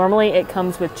 Normally it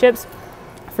comes with chips,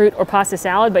 fruit, or pasta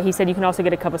salad, but he said you can also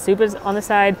get a cup of soup on the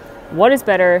side. What is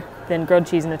better than grilled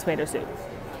cheese and a tomato soup?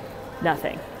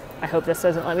 Nothing. I hope this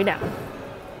doesn't let me down.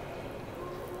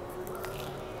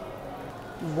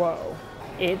 Whoa,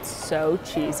 it's so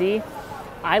cheesy.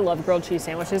 I love grilled cheese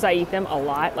sandwiches. I eat them a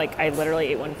lot. Like I literally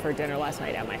ate one for dinner last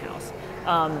night at my house.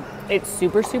 It's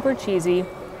super, super cheesy.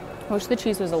 Wish the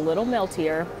cheese was a little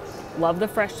meltier. Love the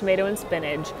fresh tomato and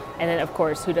spinach. And then of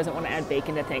course, who doesn't want to add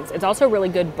bacon to things? It's also really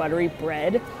good buttery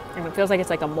bread. And it feels like it's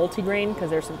like a multigrain because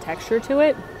there's some texture to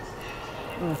it.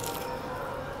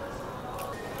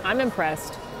 I'm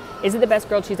impressed. Is it the best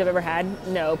grilled cheese I've ever had?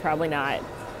 No, probably not.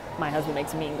 My husband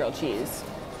makes me grilled cheese.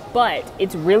 But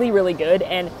it's really, really good.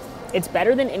 And it's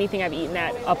better than anything I've eaten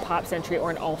at a Pop Century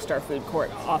or an All-Star food court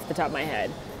off the top of my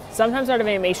head. Sometimes Art of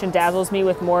Animation dazzles me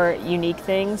with more unique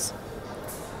things.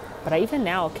 But I even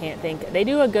now can't think. They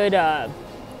do a good,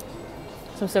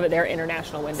 some stuff at their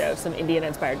international window, some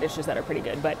Indian-inspired dishes that are pretty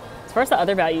good. But as far as the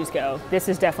other values go, this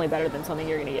is definitely better than something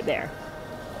you're gonna get there.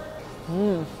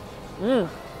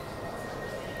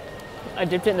 I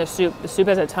dipped it in the soup. The soup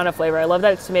has a ton of flavor. I love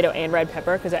that it's tomato and red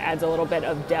pepper because it adds a little bit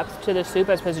of depth to the soup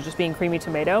as opposed to just being creamy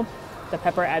tomato. The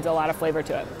pepper adds a lot of flavor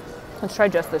to it. Let's try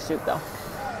just the soup though.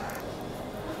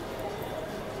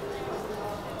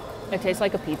 It tastes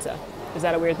like a pizza. Is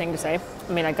that a weird thing to say?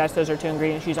 I mean, I guess those are 2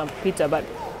 ingredients used on pizza, but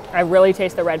I really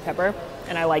taste the red pepper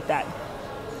and I like that.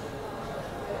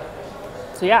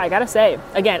 So yeah, I gotta say,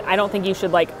 again, I don't think you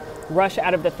should like rush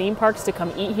out of the theme parks to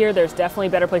come eat here. There's definitely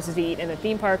better places to eat in the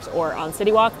theme parks or on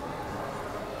City Walk.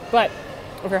 But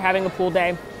if you're having a pool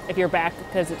day, if you're back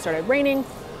because it started raining,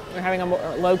 you're having a more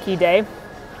low-key day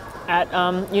at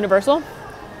Universal,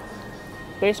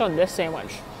 based on this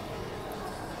sandwich,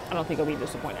 I don't think you'll be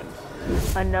disappointed.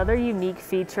 Another unique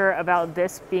feature about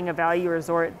this being a value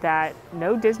resort that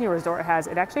no Disney resort has,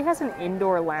 it actually has an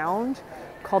indoor lounge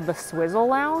called the Swizzle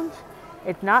Lounge.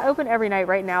 It's not open every night.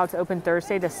 Right now it's open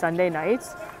Thursday to Sunday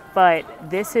nights, but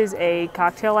this is a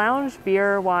cocktail lounge,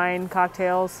 beer, wine,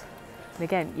 cocktails. And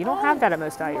again, you don't have that at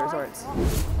most value resorts.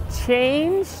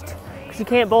 Changed, because you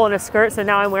can't bowl in a skirt, so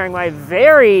now I'm wearing my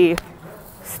very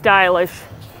stylish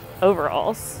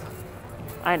overalls.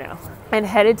 I know. And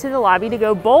headed to the lobby to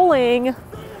go bowling.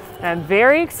 I'm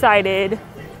very excited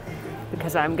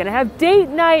because I'm gonna have date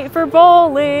night for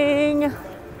bowling.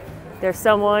 There's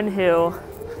someone who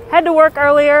had to work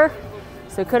earlier,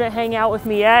 so couldn't hang out with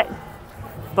me yet,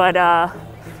 but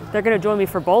they're gonna join me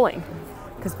for bowling,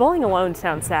 because bowling alone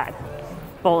sounds sad.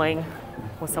 Bowling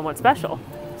with someone special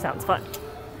sounds fun.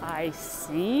 I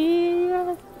see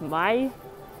my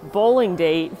bowling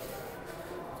date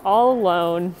all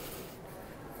alone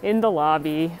in the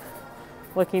lobby,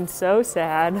 looking so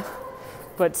sad,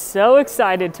 but so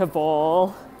excited to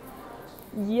bowl.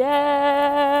 Yes!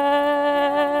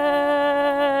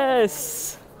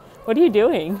 What are you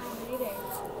doing? I'm eating.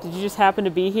 Did you just happen to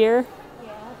be here?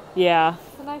 Yeah. Yeah.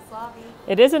 It's a nice lobby.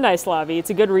 It is a nice lobby. It's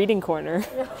a good reading corner.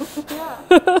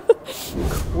 Yeah.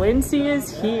 Quincy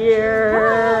is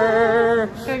here.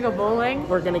 Gonna go bowling?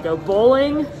 We're gonna go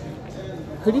bowling.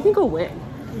 Who do you think will win?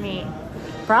 Me.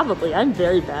 Probably. I'm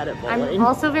very bad at bowling. I'm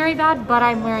also very bad, but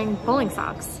I'm wearing bowling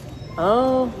socks.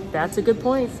 Oh, that's a good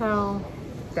point. So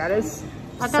That is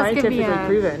that does give scientifically me a,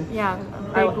 proven. Yeah,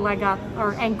 a big leg up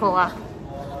or ankle up.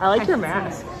 I like your should say.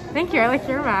 mask. Thank you. I like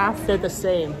your mask. They're the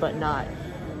same, but not.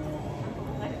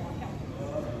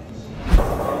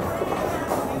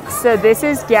 So this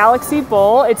is Galaxy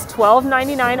Bowl. It's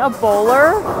 $12.99 a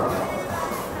bowler.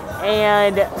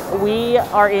 And we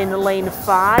are in lane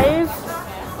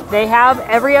 5. They have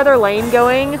every other lane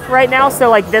going right now. So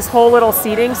like this whole little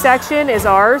seating section is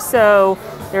ours. So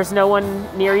there's no one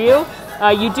near you.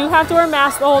 You do have to wear a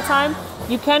mask the whole time.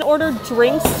 You can order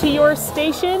drinks to your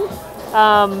station.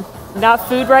 Not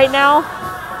food right now.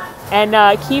 And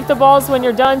keep the balls when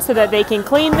you're done so that they can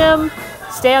clean them.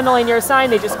 Stay on the lane you're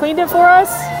assigned. They just cleaned it for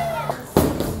us.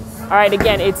 All right,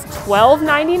 again, it's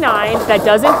 $12.99. That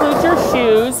does include your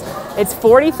shoes. It's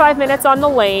 45 minutes on the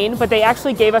lane, but they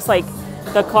actually gave us like,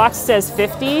 the clock says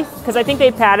 50, because I think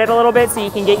they padded a little bit so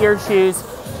you can get your shoes,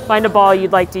 find a ball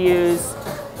you'd like to use,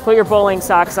 put your bowling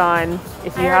socks on.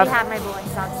 If you I already have my bowling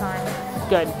socks on.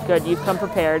 Good, good, you've come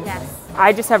prepared. Yes.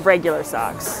 I just have regular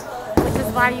socks. Which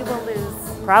is why you will lose.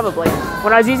 Probably.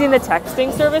 When I was using the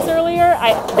texting service earlier,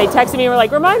 they texted me and were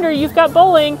like, reminder, you've got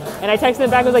bowling. And I texted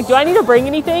them back and was like, do I need to bring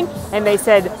anything? And they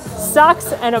said,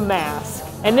 socks and a mask.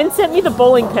 And then sent me the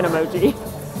bowling pin emoji.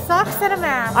 Socks and a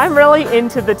mask. I'm really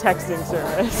into the texting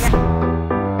service. Yeah.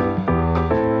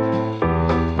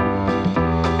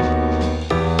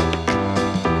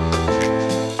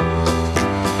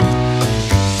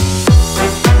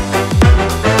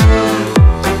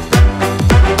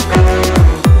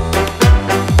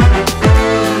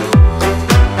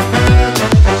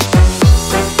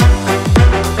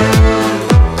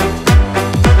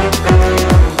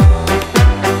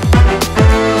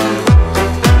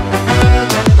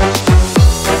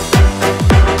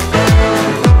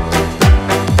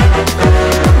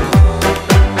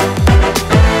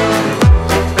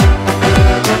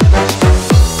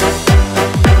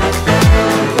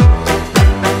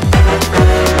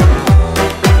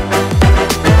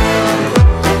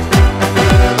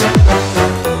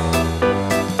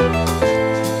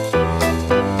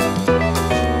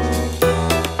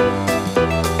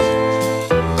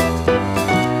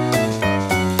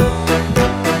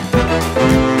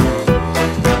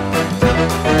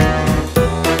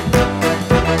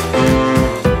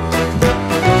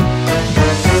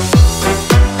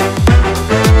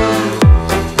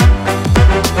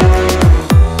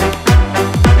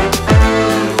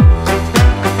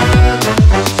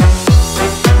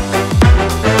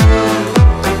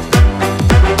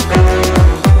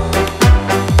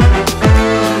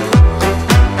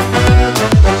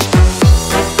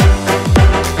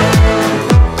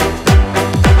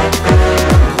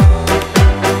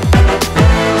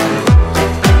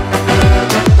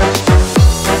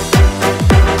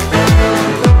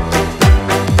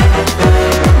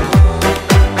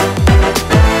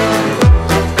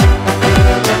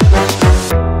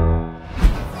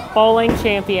 Bowling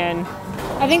champion.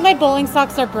 I think my bowling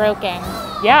socks are broken.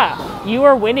 Yeah, you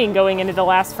are winning going into the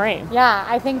last frame. Yeah,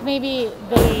 I think maybe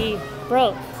they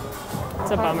broke.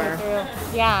 It's a bummer.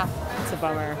 Yeah. It's That's a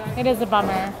bummer. It is a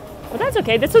bummer. But that's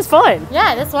okay. This was fun.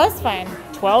 Yeah, this was fun.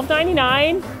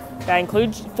 $12.99. That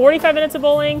includes 45 minutes of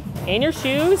bowling and your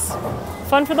shoes.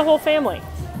 Fun for the whole family.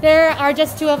 There are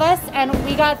just 2 of us, and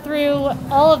we got through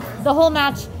all of the whole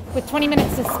match with 20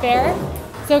 minutes to spare.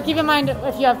 So keep in mind,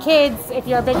 if you have kids, if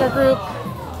you're a bigger group,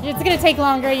 it's going to take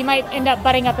longer. You might end up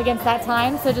butting up against that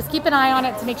time. So just keep an eye on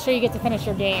it to make sure you get to finish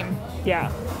your game.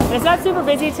 Yeah. And it's not super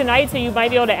busy tonight, so you might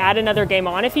be able to add another game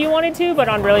on if you wanted to, but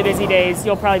on really busy days,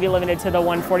 you'll probably be limited to the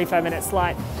 1 45-minute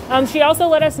slot. She also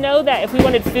let us know that if we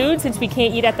wanted food, since we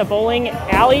can't eat at the bowling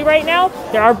alley right now,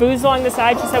 there are booths along the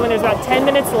side. She said when there's about 10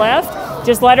 minutes left,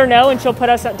 just let her know and she'll put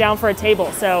us down for a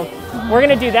table. So we're going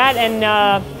to do that, and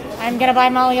I'm going to buy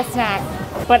Molly a snack.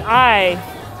 But I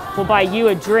will buy you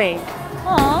a drink.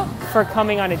 Aw, For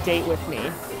coming on a date with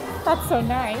me. that's so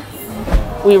nice.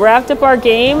 We wrapped up our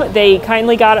game. They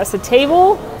kindly got us a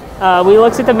table. We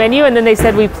looked at the menu, and then they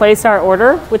said we place our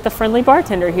order with the friendly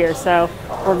bartender here. So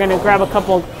we're gonna grab a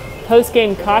couple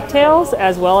post-game cocktails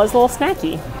as well as a little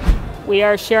snacky. We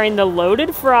are sharing the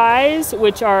loaded fries,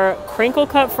 which are crinkle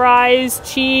cut fries,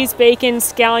 cheese, bacon,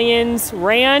 scallions,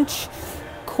 ranch.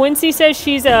 Quincy says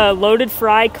she's a loaded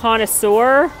fry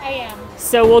connoisseur. I am.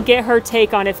 So we'll get her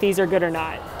take on if these are good or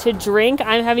not. To drink,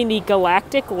 I'm having the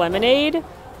Galactic Lemonade.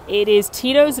 It is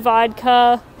Tito's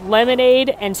vodka, lemonade,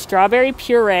 and strawberry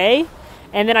puree.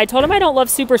 And then I told him I don't love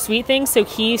super sweet things, so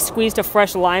he squeezed a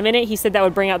fresh lime in it. He said that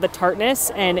would bring out the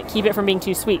tartness and keep it from being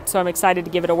too sweet. So I'm excited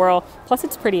to give it a whirl. Plus,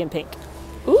 it's pretty in pink.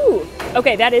 Ooh,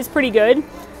 okay, that is pretty good.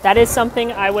 That is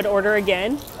something I would order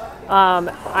again.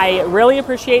 I really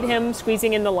appreciate him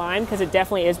squeezing in the lime because it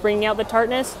definitely is bringing out the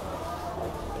tartness.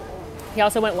 He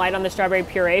also went light on the strawberry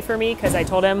puree for me because I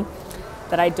told him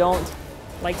that I don't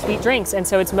like sweet drinks. And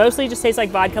so it's mostly just tastes like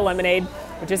vodka lemonade,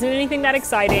 which isn't anything that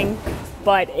exciting,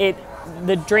 but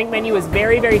the drink menu is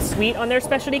very, very sweet on their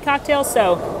specialty cocktails.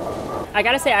 So I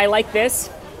gotta say, I like this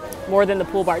more than the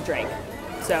pool bar drink.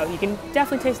 So you can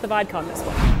definitely taste the vodka on this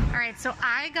one. All right, so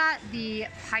I got the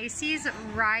Pisces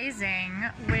Rising,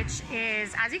 which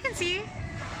is, as you can see,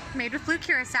 made with blue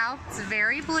curacao. It's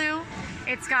very blue.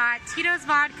 It's got Tito's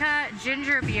vodka,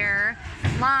 ginger beer,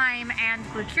 lime, and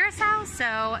blue curacao. So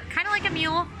kind of like a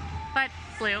mule, but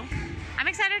blue. I'm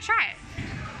excited to try it.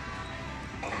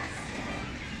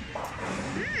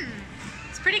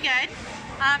 It's pretty good.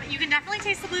 You can definitely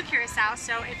taste the blue curacao.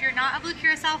 So if you're not a blue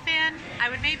curacao fan, I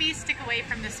would maybe stick away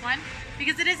from this one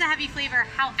because it is a heavy flavor.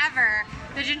 However,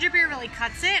 the ginger beer really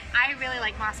cuts it. I really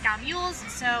like Moscow mules,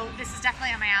 so this is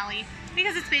definitely on my alley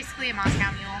because it's basically a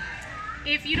Moscow mule.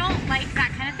 If you don't like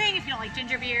that kind of thing, if you don't like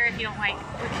ginger beer, if you don't like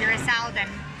blue curacao, then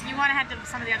you want to head to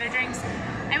some of the other drinks.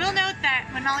 I will note that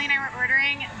when Molly and I were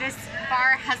ordering, this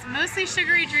bar has mostly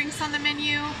sugary drinks on the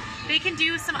menu. They can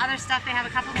do some other stuff. They have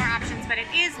a couple more options, but it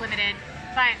is limited.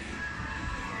 But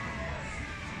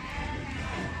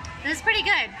this is pretty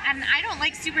good. And I don't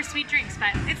like super sweet drinks, but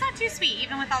it's not too sweet,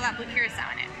 even with all that blue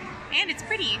curacao in it. And it's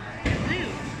pretty blue.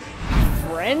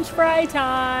 French fry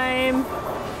time.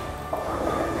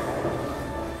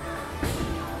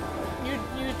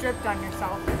 You dripped on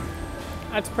yourself.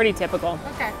 That's pretty typical.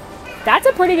 Okay. That's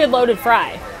a pretty good loaded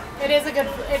fry. It is a good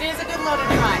loaded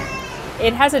fry.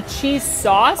 It has a cheese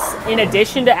sauce in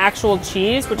addition to actual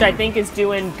cheese, which I think is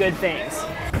doing good things.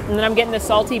 And then I'm getting the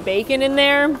salty bacon in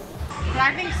there. But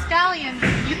I think scallions,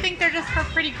 you think they're just for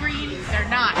pretty green. They're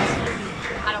not.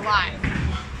 Out of line.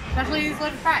 Especially these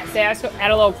loaded fries. They also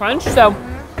add a little crunch. So,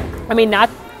 I mean,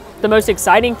 not the most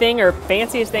exciting thing or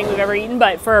fanciest thing we've ever eaten,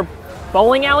 but for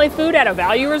bowling alley food at a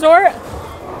value resort,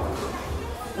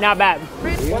 not bad.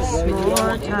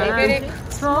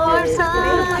 S'more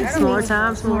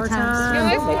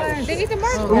time. They need some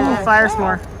more. Ooh, fire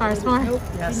s'more. Fire s'more?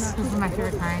 Yes. This is my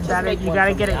favorite kind. You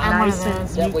gotta get it nice and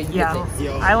yeah.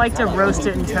 I like to roast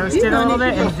it and toast it a little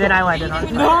bit, and then I light it on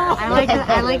fire.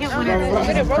 I like it when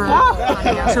it's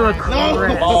burnt To a crisp.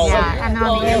 Yeah, and then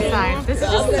on the inside. This is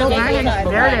just so burning.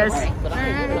 There it is.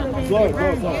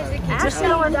 Just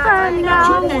going burn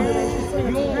now.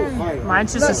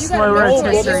 Mine's just a slow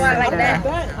rotisserie right there.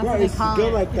 That's what they call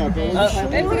it. Let's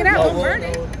take it out. Burn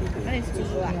it.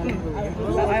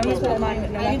 I almost put mine,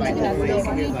 but no, that's my test.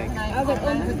 I was like,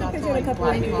 oh, you can put a couple of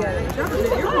them together.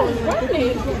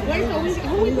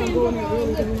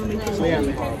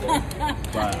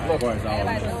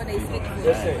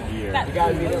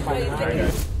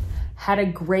 Had a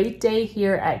great day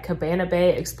here at Cabana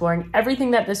Bay, exploring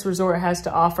everything that this resort has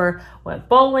to offer. Went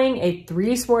bowling, ate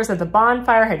 3 s'mores at the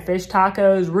bonfire, had fish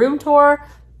tacos, room tour.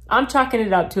 I'm chalking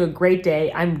it up to a great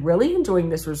day. I'm really enjoying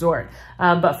this resort.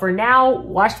 But for now,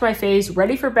 washed my face,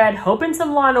 ready for bed, hoping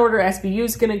some Law & Order SVU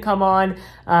is gonna come on.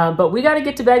 But we gotta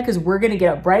get to bed because we're gonna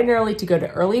get up bright and early to go to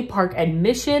early park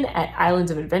admission at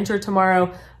Islands of Adventure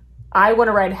tomorrow. I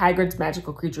wanna ride Hagrid's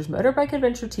Magical Creatures Motorbike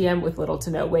Adventure TM with little to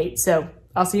no wait. So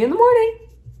I'll see you in the morning.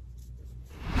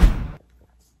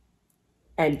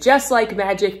 And just like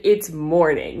magic, it's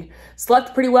morning.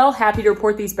 Slept pretty well, happy to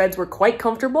report these beds were quite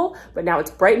comfortable, but now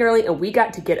it's bright and early and we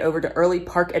got to get over to early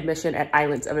park admission at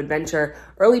Islands of Adventure.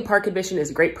 Early park admission is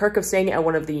a great perk of staying at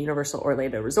one of the Universal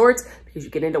Orlando resorts because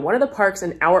you get into one of the parks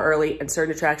an hour early and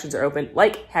certain attractions are open,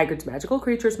 like Hagrid's Magical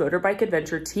Creatures Motorbike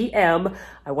Adventure TM.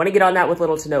 I want to get on that with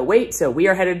little to no wait, so we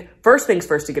are headed first things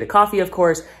first to get a coffee, of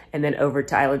course, and then over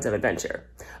to Islands of Adventure.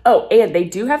 Oh, and they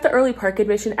do have the early park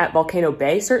admission at Volcano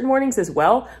Bay certain mornings as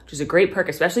well, which is a great perk,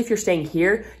 especially if you're staying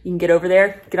here. You can get over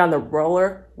there, get on the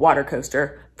roller water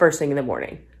coaster first thing in the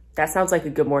morning. That sounds like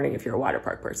a good morning if you're a water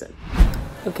park person.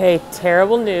 Okay,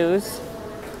 terrible news.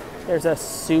 There's a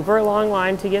super long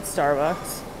line to get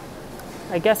Starbucks.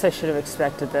 I guess I should have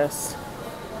expected this.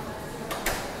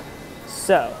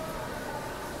 So,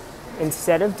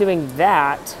 instead of doing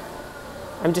that,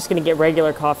 I'm just gonna get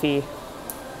regular coffee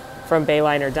from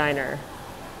Bayliner Diner,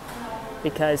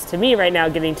 because to me right now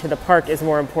getting to the park is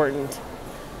more important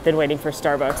than waiting for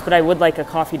Starbucks, but I would like a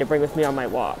coffee to bring with me on my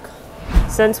walk.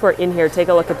 Since we're in here, take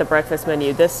a look at the breakfast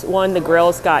menu. This one, the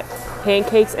grill's got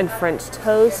pancakes and French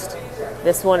toast.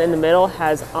 This one in the middle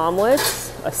has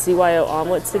omelets, a CYO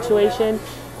omelet situation,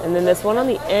 and then this one on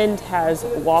the end has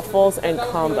waffles and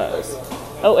combos.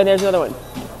 Oh, and there's another one,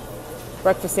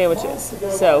 breakfast sandwiches.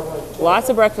 So lots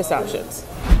of breakfast options.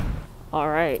 All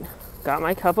right, got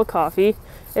my cup of coffee.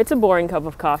 It's a boring cup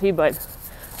of coffee, but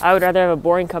I would rather have a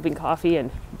boring cup of coffee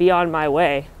and be on my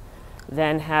way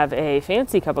than have a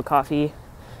fancy cup of coffee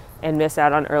and miss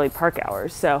out on early park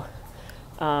hours. So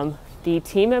the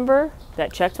team member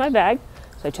that checked my bag,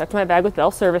 so I checked my bag with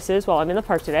Bell Services while I'm in the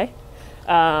park today.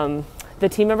 The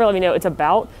team member let me know it's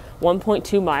about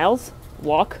 1.2 miles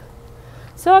walk.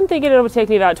 So I'm thinking it'll take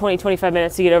me about 20-25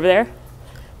 minutes to get over there.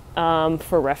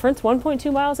 For reference,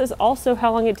 1.2 miles is also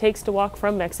how long it takes to walk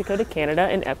from Mexico to Canada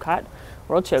in Epcot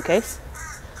World Showcase.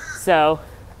 So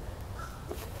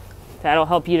that'll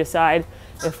help you decide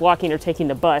if walking or taking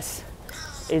the bus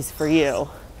is for you.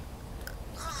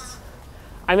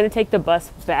 I'm gonna take the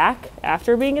bus back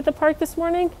after being at the park this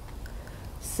morning.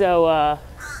 So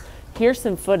here's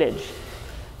some footage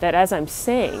that, as I'm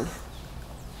saying,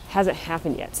 hasn't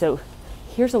happened yet. So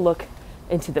here's a look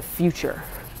into the future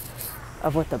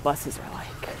of what the buses are like.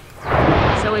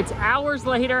 So it's hours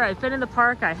later. I've been in the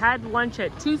park. I had lunch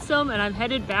at Toothsome and I'm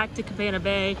headed back to Cabana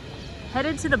Bay,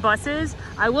 headed to the buses.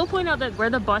 I will point out that where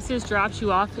the buses drops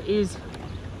you off is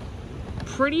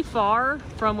pretty far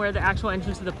from where the actual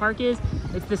entrance to the park is.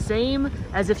 It's the same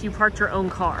as if you parked your own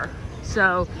car.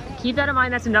 So keep that in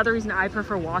mind. That's another reason I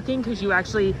prefer walking, because you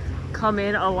actually come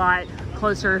in a lot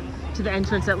closer to the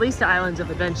entrance, at least to Islands of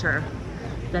Adventure,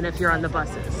 than if you're on the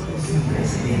buses.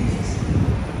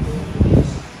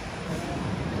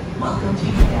 Welcome to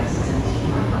your guests and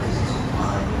team members to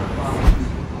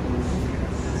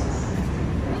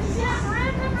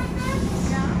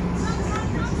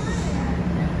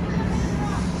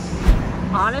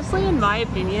Honestly, in my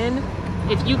opinion,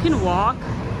 if you can walk,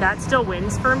 that still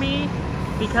wins for me,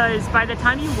 because by the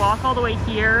time you walk all the way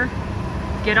here,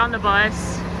 get on the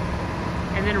bus,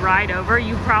 and then ride over,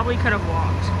 you probably could have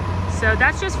walked. So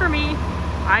that's just for me.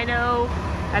 I know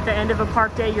at the end of a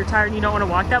park day, you're tired and you don't want to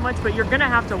walk that much, but you're gonna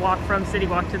have to walk from City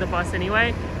Walk to the bus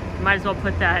anyway. You might as well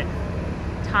put that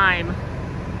time,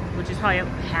 which is probably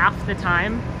half the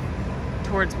time,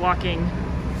 towards walking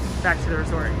back to the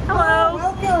resort. Hello.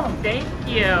 Welcome. Thank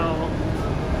you.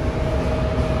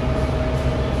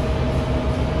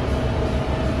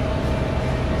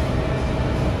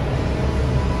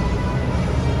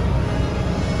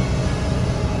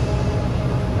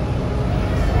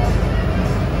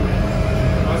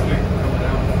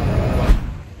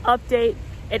 Update,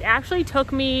 it actually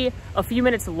took me a few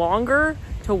minutes longer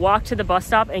to walk to the bus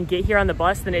stop and get here on the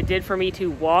bus than it did for me to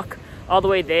walk all the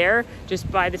way there. Just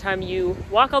by the time you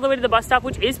walk all the way to the bus stop,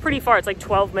 which is pretty far, it's like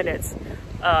 12 minutes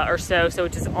or so,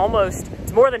 which is almost,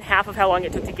 it's more than half of how long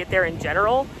it took to get there in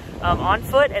general on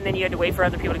foot, and then you had to wait for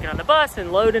other people to get on the bus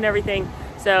and load and everything.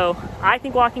 So I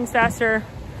think walking's faster,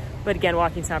 but again,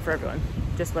 walking's not for everyone,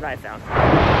 just what I found.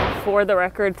 For the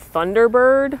record,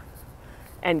 Thunderbird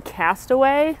and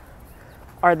Castaway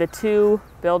are the two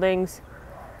buildings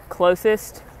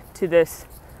closest to this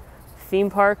theme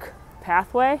park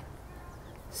pathway.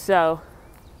 So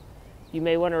you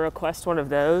may want to request one of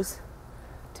those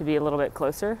to to be a little bit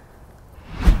closer.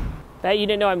 Bet you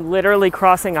didn't know I'm literally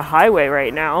crossing a highway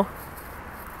right now.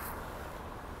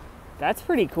 That's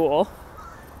pretty cool.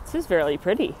 This is very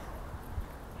pretty.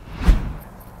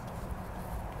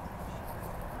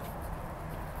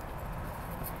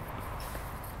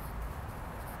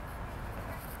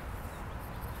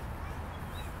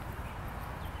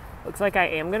 Looks like I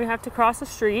am gonna have to cross a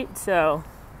street, so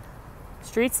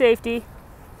street safety.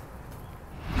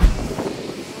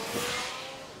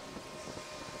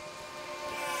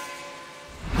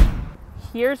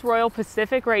 Here's Royal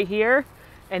Pacific right here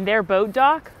and their boat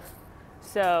dock.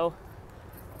 So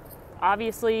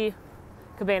obviously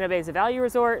Cabana Bay is a value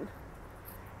resort.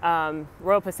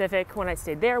 Royal Pacific, when I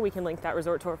stayed there, we can link that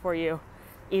resort tour for you,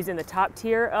 is in the top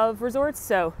tier of resorts,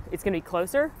 so it's gonna be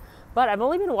closer. But I've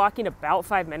only been walking about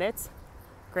 5 minutes.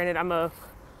 Granted, I'm a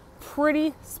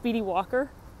pretty speedy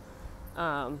walker,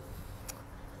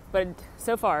 but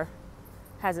so far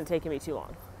hasn't taken me too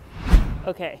long.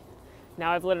 Okay,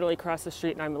 now I've literally crossed the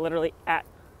street and I'm literally at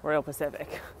Royal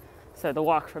Pacific. So the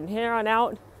walk from here on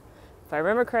out, if I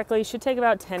remember correctly, should take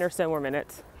about 10 or so more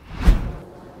minutes.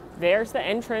 There's the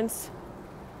entrance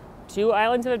to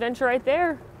Islands of Adventure right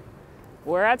there.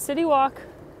 We're at City Walk.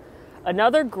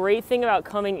 Another great thing about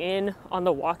coming in on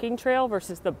the walking trail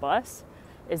versus the bus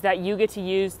is that you get to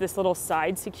use this little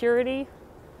side security,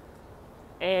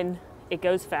 and it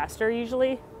goes faster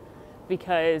usually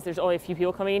because there's only a few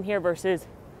people coming in here versus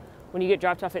when you get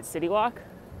dropped off at City Walk,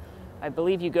 I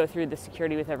believe you go through the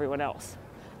security with everyone else.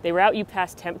 They route you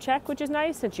past temp check, which is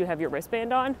nice since you have your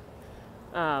wristband on.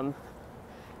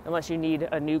 Unless you need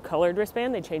a new colored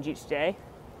wristband, they change each day.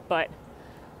 But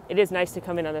it is nice to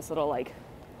come in on this little like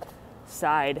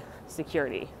side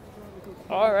security.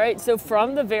 All right, so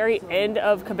from the very end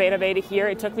of Cabana Bay to here,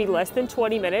 it took me less than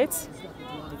 20 minutes.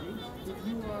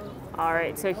 All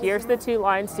right, so here's the 2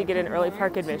 lines to get an early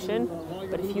park admission.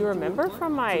 But if you remember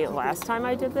from my last time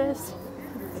I did this,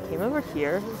 I came over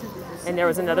here and there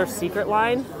was another secret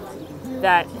line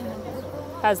that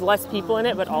has less people in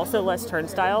it, but also less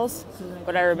turnstiles.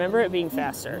 But I remember it being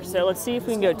faster. So let's see if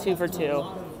we can go 2 for 2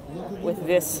 with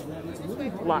this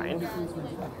line.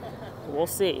 We'll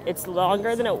see. It's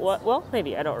longer than it was. Well,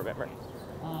 maybe. I don't remember.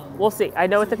 We'll see. I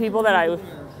know with the people that I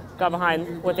got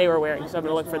behind what they were wearing, so I'm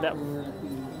going to look for them.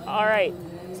 All right.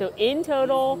 So in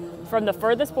total, from the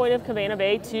furthest point of Cabana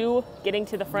Bay to getting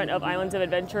to the front of Islands of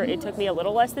Adventure, it took me a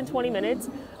little less than 20 minutes.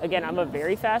 Again, I'm a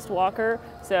very fast walker,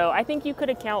 so I think you could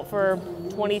account for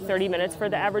 20, 30 minutes for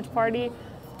the average party.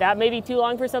 That may be too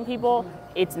long for some people.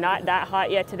 It's not that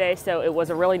hot yet today, so it was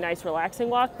a really nice, relaxing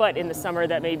walk, but in the summer,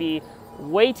 that may be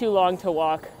way too long to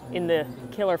walk in the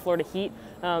killer Florida heat.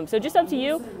 So just up to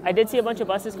you. I did see a bunch of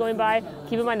buses going by.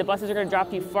 Keep in mind the buses are going to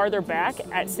drop you farther back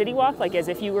at City Walk, like as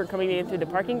if you were coming in through the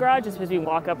parking garage, just because we can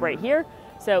walk up right here.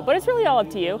 So, but it's really all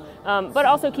up to you. But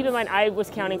also keep in mind, I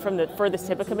was counting from the furthest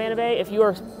tip of Cabana Bay. If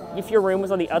your room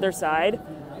was on the other side,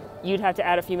 you'd have to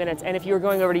add a few minutes. And if you were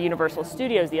going over to Universal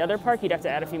Studios, the other park, you'd have to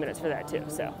add a few minutes for that too.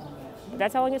 So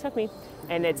that's how long it took me.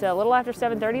 And it's a little after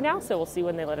 7:30 now, so we'll see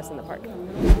when they let us in the park.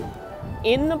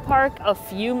 In the park a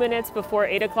few minutes before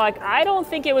 8 o'clock. I don't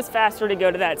think it was faster to go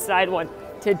to that side one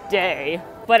today,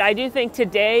 but I do think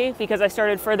today, because I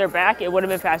started further back, it would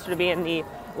have been faster to be in the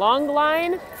long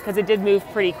line because it did move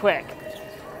pretty quick.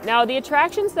 Now, the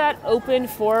attractions that open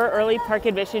for early park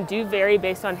admission do vary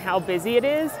based on how busy it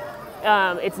is.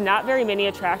 It's not very many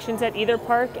attractions at either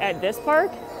park at this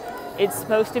park. It's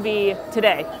supposed to be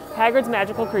today, Hagrid's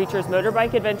Magical Creatures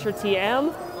Motorbike Adventure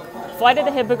TM, Flight of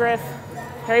the Hippogriff,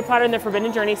 Harry Potter and the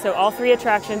Forbidden Journey, so all 3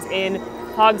 attractions in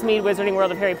Hogsmeade Wizarding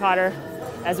World of Harry Potter,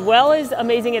 as well as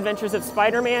Amazing Adventures of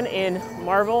Spider-Man in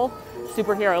Marvel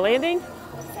Superhero Landing.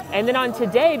 And then on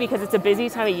today, because it's a busy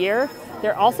time of year,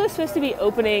 they're also supposed to be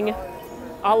opening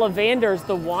Ollivander's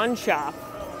The Wand Shop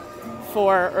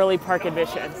for early park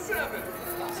admission.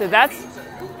 So that's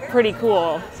pretty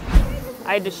cool.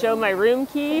 I had to show my room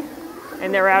key,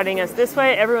 and they're routing us this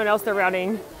way. Everyone else, they're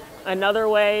routing another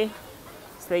way,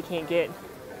 so they can't get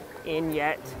in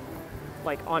yet,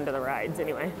 like onto the rides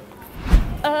anyway.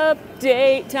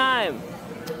 Update time.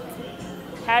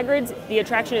 Hagrid's, the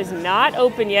attraction is not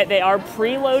open yet. They are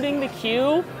preloading the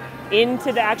queue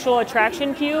into the actual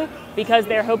attraction queue because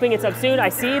they're hoping it's up soon. I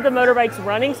see the motorbikes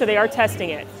running, so they are testing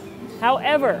it.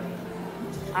 However,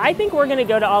 I think we're gonna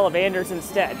go to Ollivander's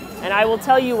instead, and I will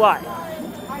tell you why.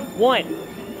 1,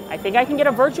 I think I can get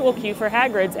a virtual queue for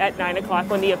Hagrid's at 9 o'clock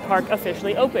when the park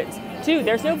officially opens. 2,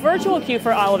 there's no virtual queue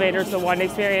for Ollivander's The Wand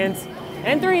Experience.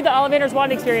 And 3, the Ollivander's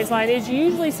Wand Experience line is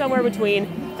usually somewhere between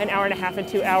an hour and a half and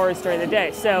 2 hours during the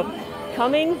day. So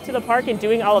coming to the park and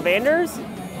doing Ollivander's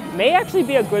may actually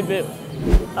be a good move.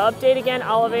 Update again,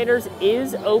 Elevators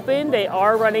is open. They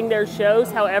are running their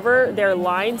shows. However, their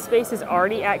line space is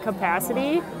already at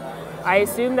capacity. I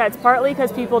assume that's partly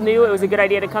because people knew it was a good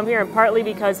idea to come here and partly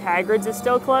because Hagrid's is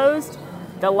still closed.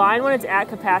 The line when it's at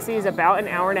capacity is about an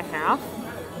hour and a half.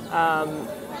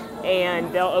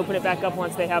 And they'll open it back up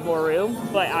once they have more room.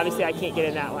 But obviously I can't get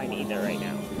in that line either right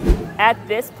now. At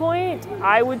this point,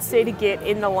 I would say to get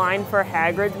in the line for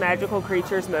Hagrid's Magical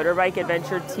Creatures Motorbike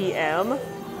Adventure TM.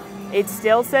 It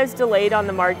still says delayed on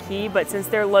the marquee, but since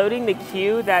they're loading the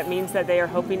queue, that means that they are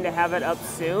hoping to have it up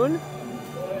soon.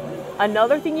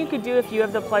 Another thing you could do if you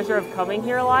have the pleasure of coming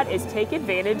here a lot is take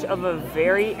advantage of a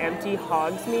very empty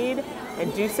Hogsmeade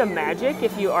and do some magic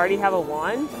if you already have a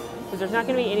wand, because there's not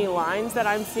going to be any lines that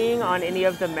I'm seeing on any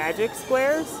of the magic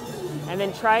squares. And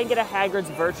then try and get a Hagrid's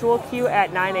virtual queue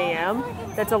at 9 a.m.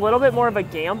 That's a little bit more of a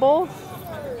gamble.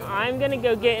 I'm gonna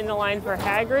go get in the line for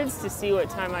Hagrid's to see what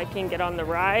time I can get on the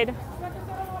ride.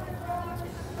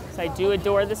 So I do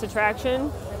adore this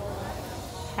attraction.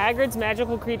 Hagrid's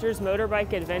Magical Creatures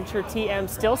Motorbike Adventure TM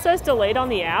still says delayed on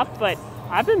the app, but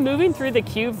I've been moving through the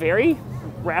queue very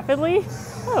rapidly.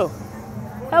 Oh,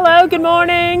 hello, good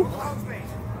morning.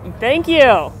 Thank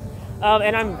you.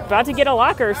 And I'm about to get a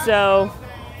locker, so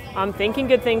I'm thinking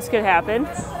good things could happen.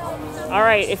 All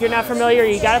right, if you're not familiar,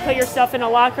 you gotta put your stuff in a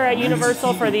locker at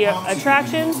Universal for the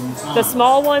attractions. The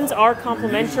small ones are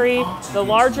complimentary. The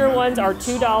larger ones are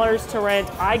 $2 to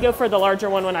rent. I go for the larger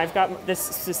one when I've got this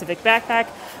specific backpack.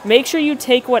 Make sure you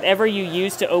take whatever you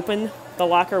use to open the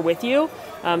locker with you.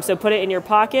 So put it in your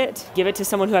pocket, give it to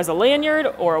someone who has a lanyard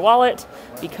or a wallet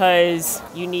because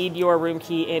you need your room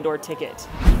key and/or ticket.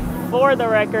 For the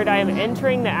record, I am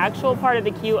entering the actual part of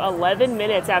the queue 11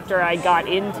 minutes after I got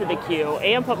into the queue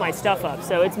and put my stuff up.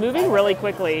 So it's moving really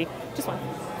quickly. Just one.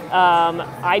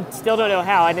 I still don't know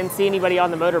how. I didn't see anybody on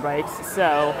the motorbikes.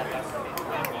 So,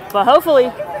 but hopefully,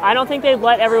 I don't think they'd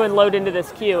let everyone load into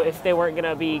this queue if they weren't going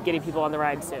to be getting people on the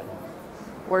ride soon.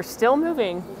 We're still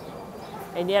moving,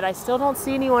 and yet I still don't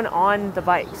see anyone on the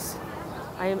bikes.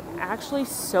 I am actually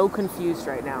so confused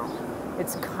right now.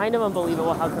 It's kind of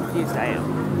unbelievable how confused I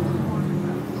am.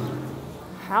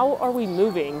 How are we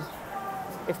moving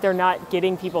if they're not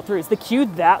getting people through? Is the queue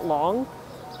that long?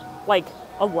 Like,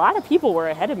 a lot of people were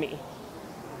ahead of me,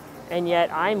 and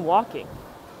yet I'm walking.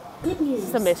 Good news.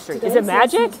 It's a mystery. Is it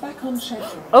magic? Back on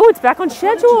schedule. Oh, it's back on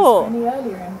schedule. Any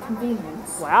earlier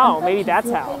inconvenience. Wow, maybe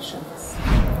that's how.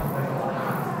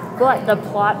 But the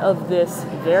plot of this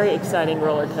very exciting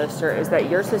roller coaster is that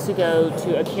you're supposed to go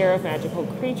to a Care of Magical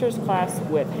Creatures class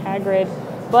with Hagrid,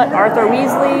 but Arthur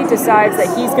Weasley decides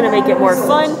that he's going to make it more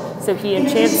fun, so he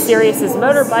enchants Sirius's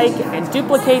motorbike and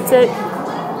duplicates it,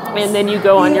 and then you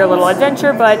go on your little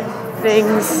adventure, but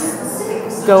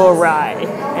things go awry.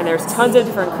 And there's tons of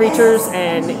different creatures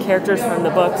and characters from the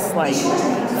books, like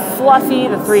Fluffy,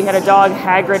 the three-headed dog,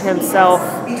 Hagrid himself,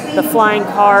 the flying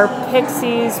car,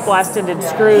 pixies, blast-ended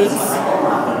Scroots,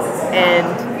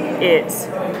 and it's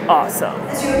awesome.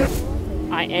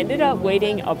 I ended up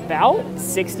waiting about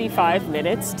 65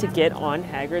 minutes to get on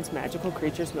Hagrid's Magical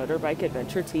Creatures Motorbike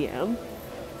Adventure TM.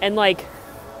 And like,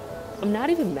 I'm not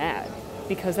even mad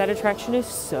because that attraction is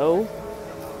so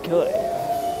good.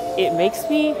 It makes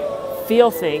me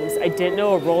feel things I didn't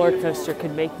know a roller coaster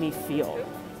could make me feel.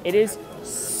 It is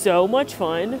so much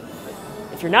fun.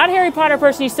 If you're not a Harry Potter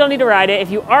person, you still need to ride it.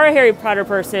 If you are a Harry Potter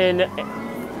person,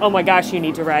 oh my gosh, you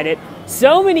need to ride it.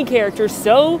 So many characters,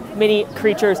 so many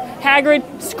creatures.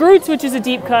 Hagrid, Scroots, which is a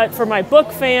deep cut for my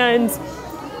book fans,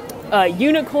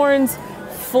 unicorns,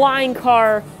 flying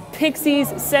car, pixies,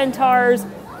 centaurs,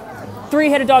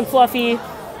 three-headed dog Fluffy.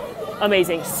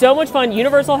 Amazing. So much fun.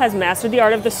 Universal has mastered the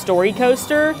art of the story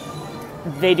coaster.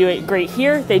 They do it great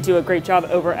here. They do a great job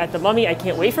over at the Mummy. I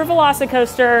can't wait for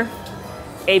Velocicoaster.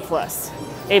 A+.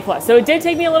 A+. So it did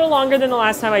take me a little longer than the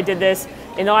last time I did this.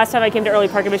 And the last time I came to Early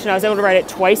Park Admission, I was able to ride it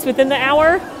twice within the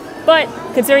hour. But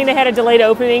considering they had a delayed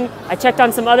opening, I checked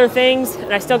on some other things,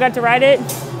 and I still got to ride it.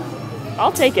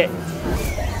 I'll take it.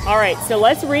 All right, so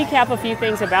let's recap a few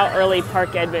things about Early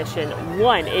Park Admission.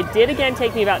 One, it did again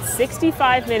take me about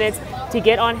 65 minutes to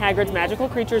get on Hagrid's Magical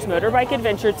Creatures Motorbike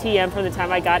Adventure TM from the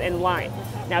time I got in line.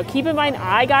 Now keep in mind,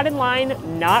 I got in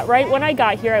line not right when I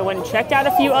got here. I went and checked out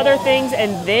a few other things,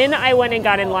 and then I went and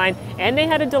got in line, and they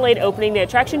had a delayed opening. The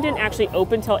attraction didn't actually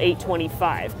open till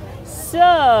 8:25.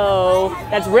 So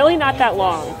that's really not that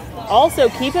long. Also,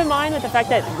 keep in mind with the fact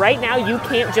that right now you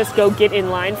can't just go get in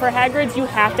line for Hagrid's. You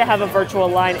have to have a virtual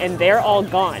line, and they're all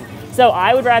gone. So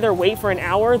I would rather wait for an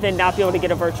hour than not be able to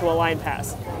get a virtual line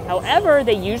pass. However,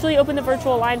 they usually open the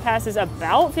virtual line passes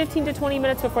about 15 to 20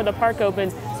 minutes before the park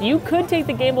opens, so you could take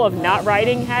the gamble of not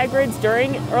riding Hagrid's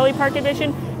during early park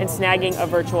admission and snagging a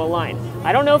virtual line.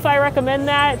 I don't know if I recommend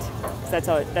that. That's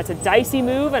a dicey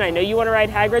move, and I know you want to ride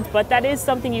Hagrid's, but that is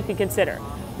something you can consider.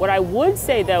 What I would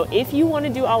say though, if you want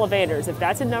to do Ollivanders, if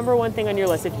that's a #1 thing on your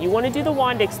list, if you want to do the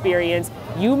wand experience,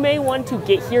 you may want to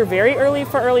get here very early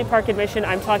for early park admission.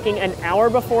 I'm talking an hour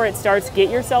before it starts.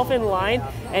 Get yourself in line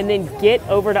and then get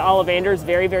over to Ollivanders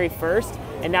very, very first.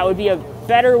 And that would be a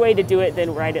better way to do it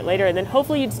than ride it later. And then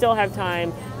hopefully you'd still have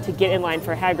time to get in line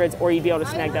for Hagrid's, or you'd be able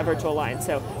to snag that virtual line.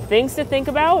 So things to think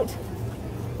about.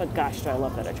 But gosh, do I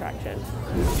love that attraction.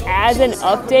 As an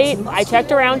update, I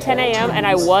checked around 10 a.m. and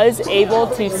I was able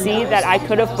to see that I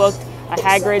could have booked a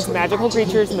Hagrid's Magical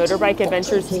Creatures Motorbike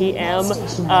Adventures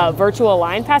TM virtual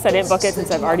line pass. I didn't book it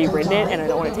since I've already ridden it and I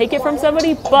don't want to take it from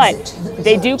somebody, but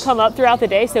they do come up throughout the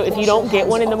day. So if you don't get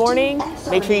one in the morning,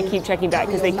 make sure you keep checking back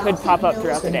because they could pop up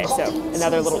throughout the day. So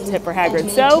another little tip for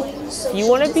Hagrid. So if you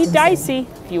want to be dicey,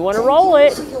 if you want to roll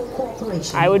it,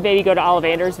 I would maybe go to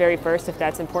Ollivanders very first if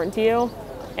that's important to you,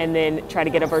 and then try to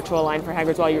get a virtual line for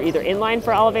Hagrid's while you're either in line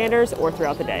for Ollivanders or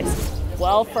throughout the day.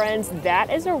 Well, friends, that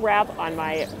is a wrap on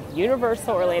my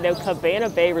Universal Orlando Cabana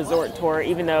Bay Resort tour,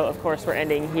 even though, of course, we're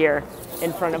ending here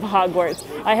in front of Hogwarts.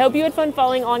 I hope you had fun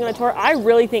following along on the tour. I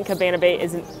really think Cabana Bay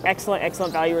is an excellent,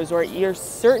 excellent value resort. You're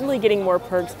certainly getting more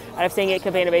perks out of staying at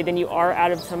Cabana Bay than you are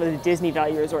out of some of the Disney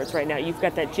value resorts right now. You've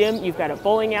got that gym, you've got a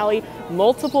bowling alley,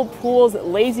 multiple pools,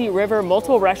 lazy river,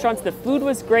 multiple restaurants. The food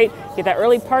was great. Get that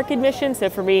early park admission. So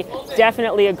for me,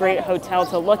 definitely a great hotel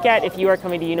to look at if you are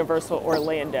coming to Universal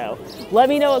Orlando. Let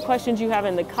me know what questions you have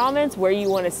in the comments, where you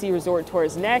want to see resort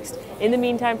tours next. In the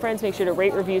meantime, friends, make sure to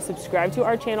rate, review, subscribe to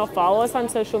our channel, follow us on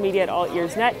social media at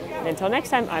AllEars.net. And until next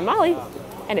time, I'm Molly,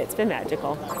 and it's been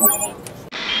magical.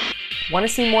 Want to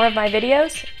see more of my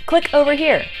videos? Click over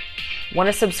here. Want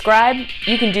to subscribe?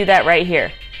 You can do that right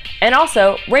here. And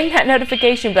also, ring that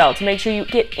notification bell to make sure you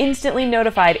get instantly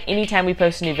notified anytime we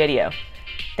post a new video.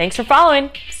 Thanks for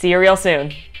following. See you real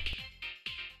soon.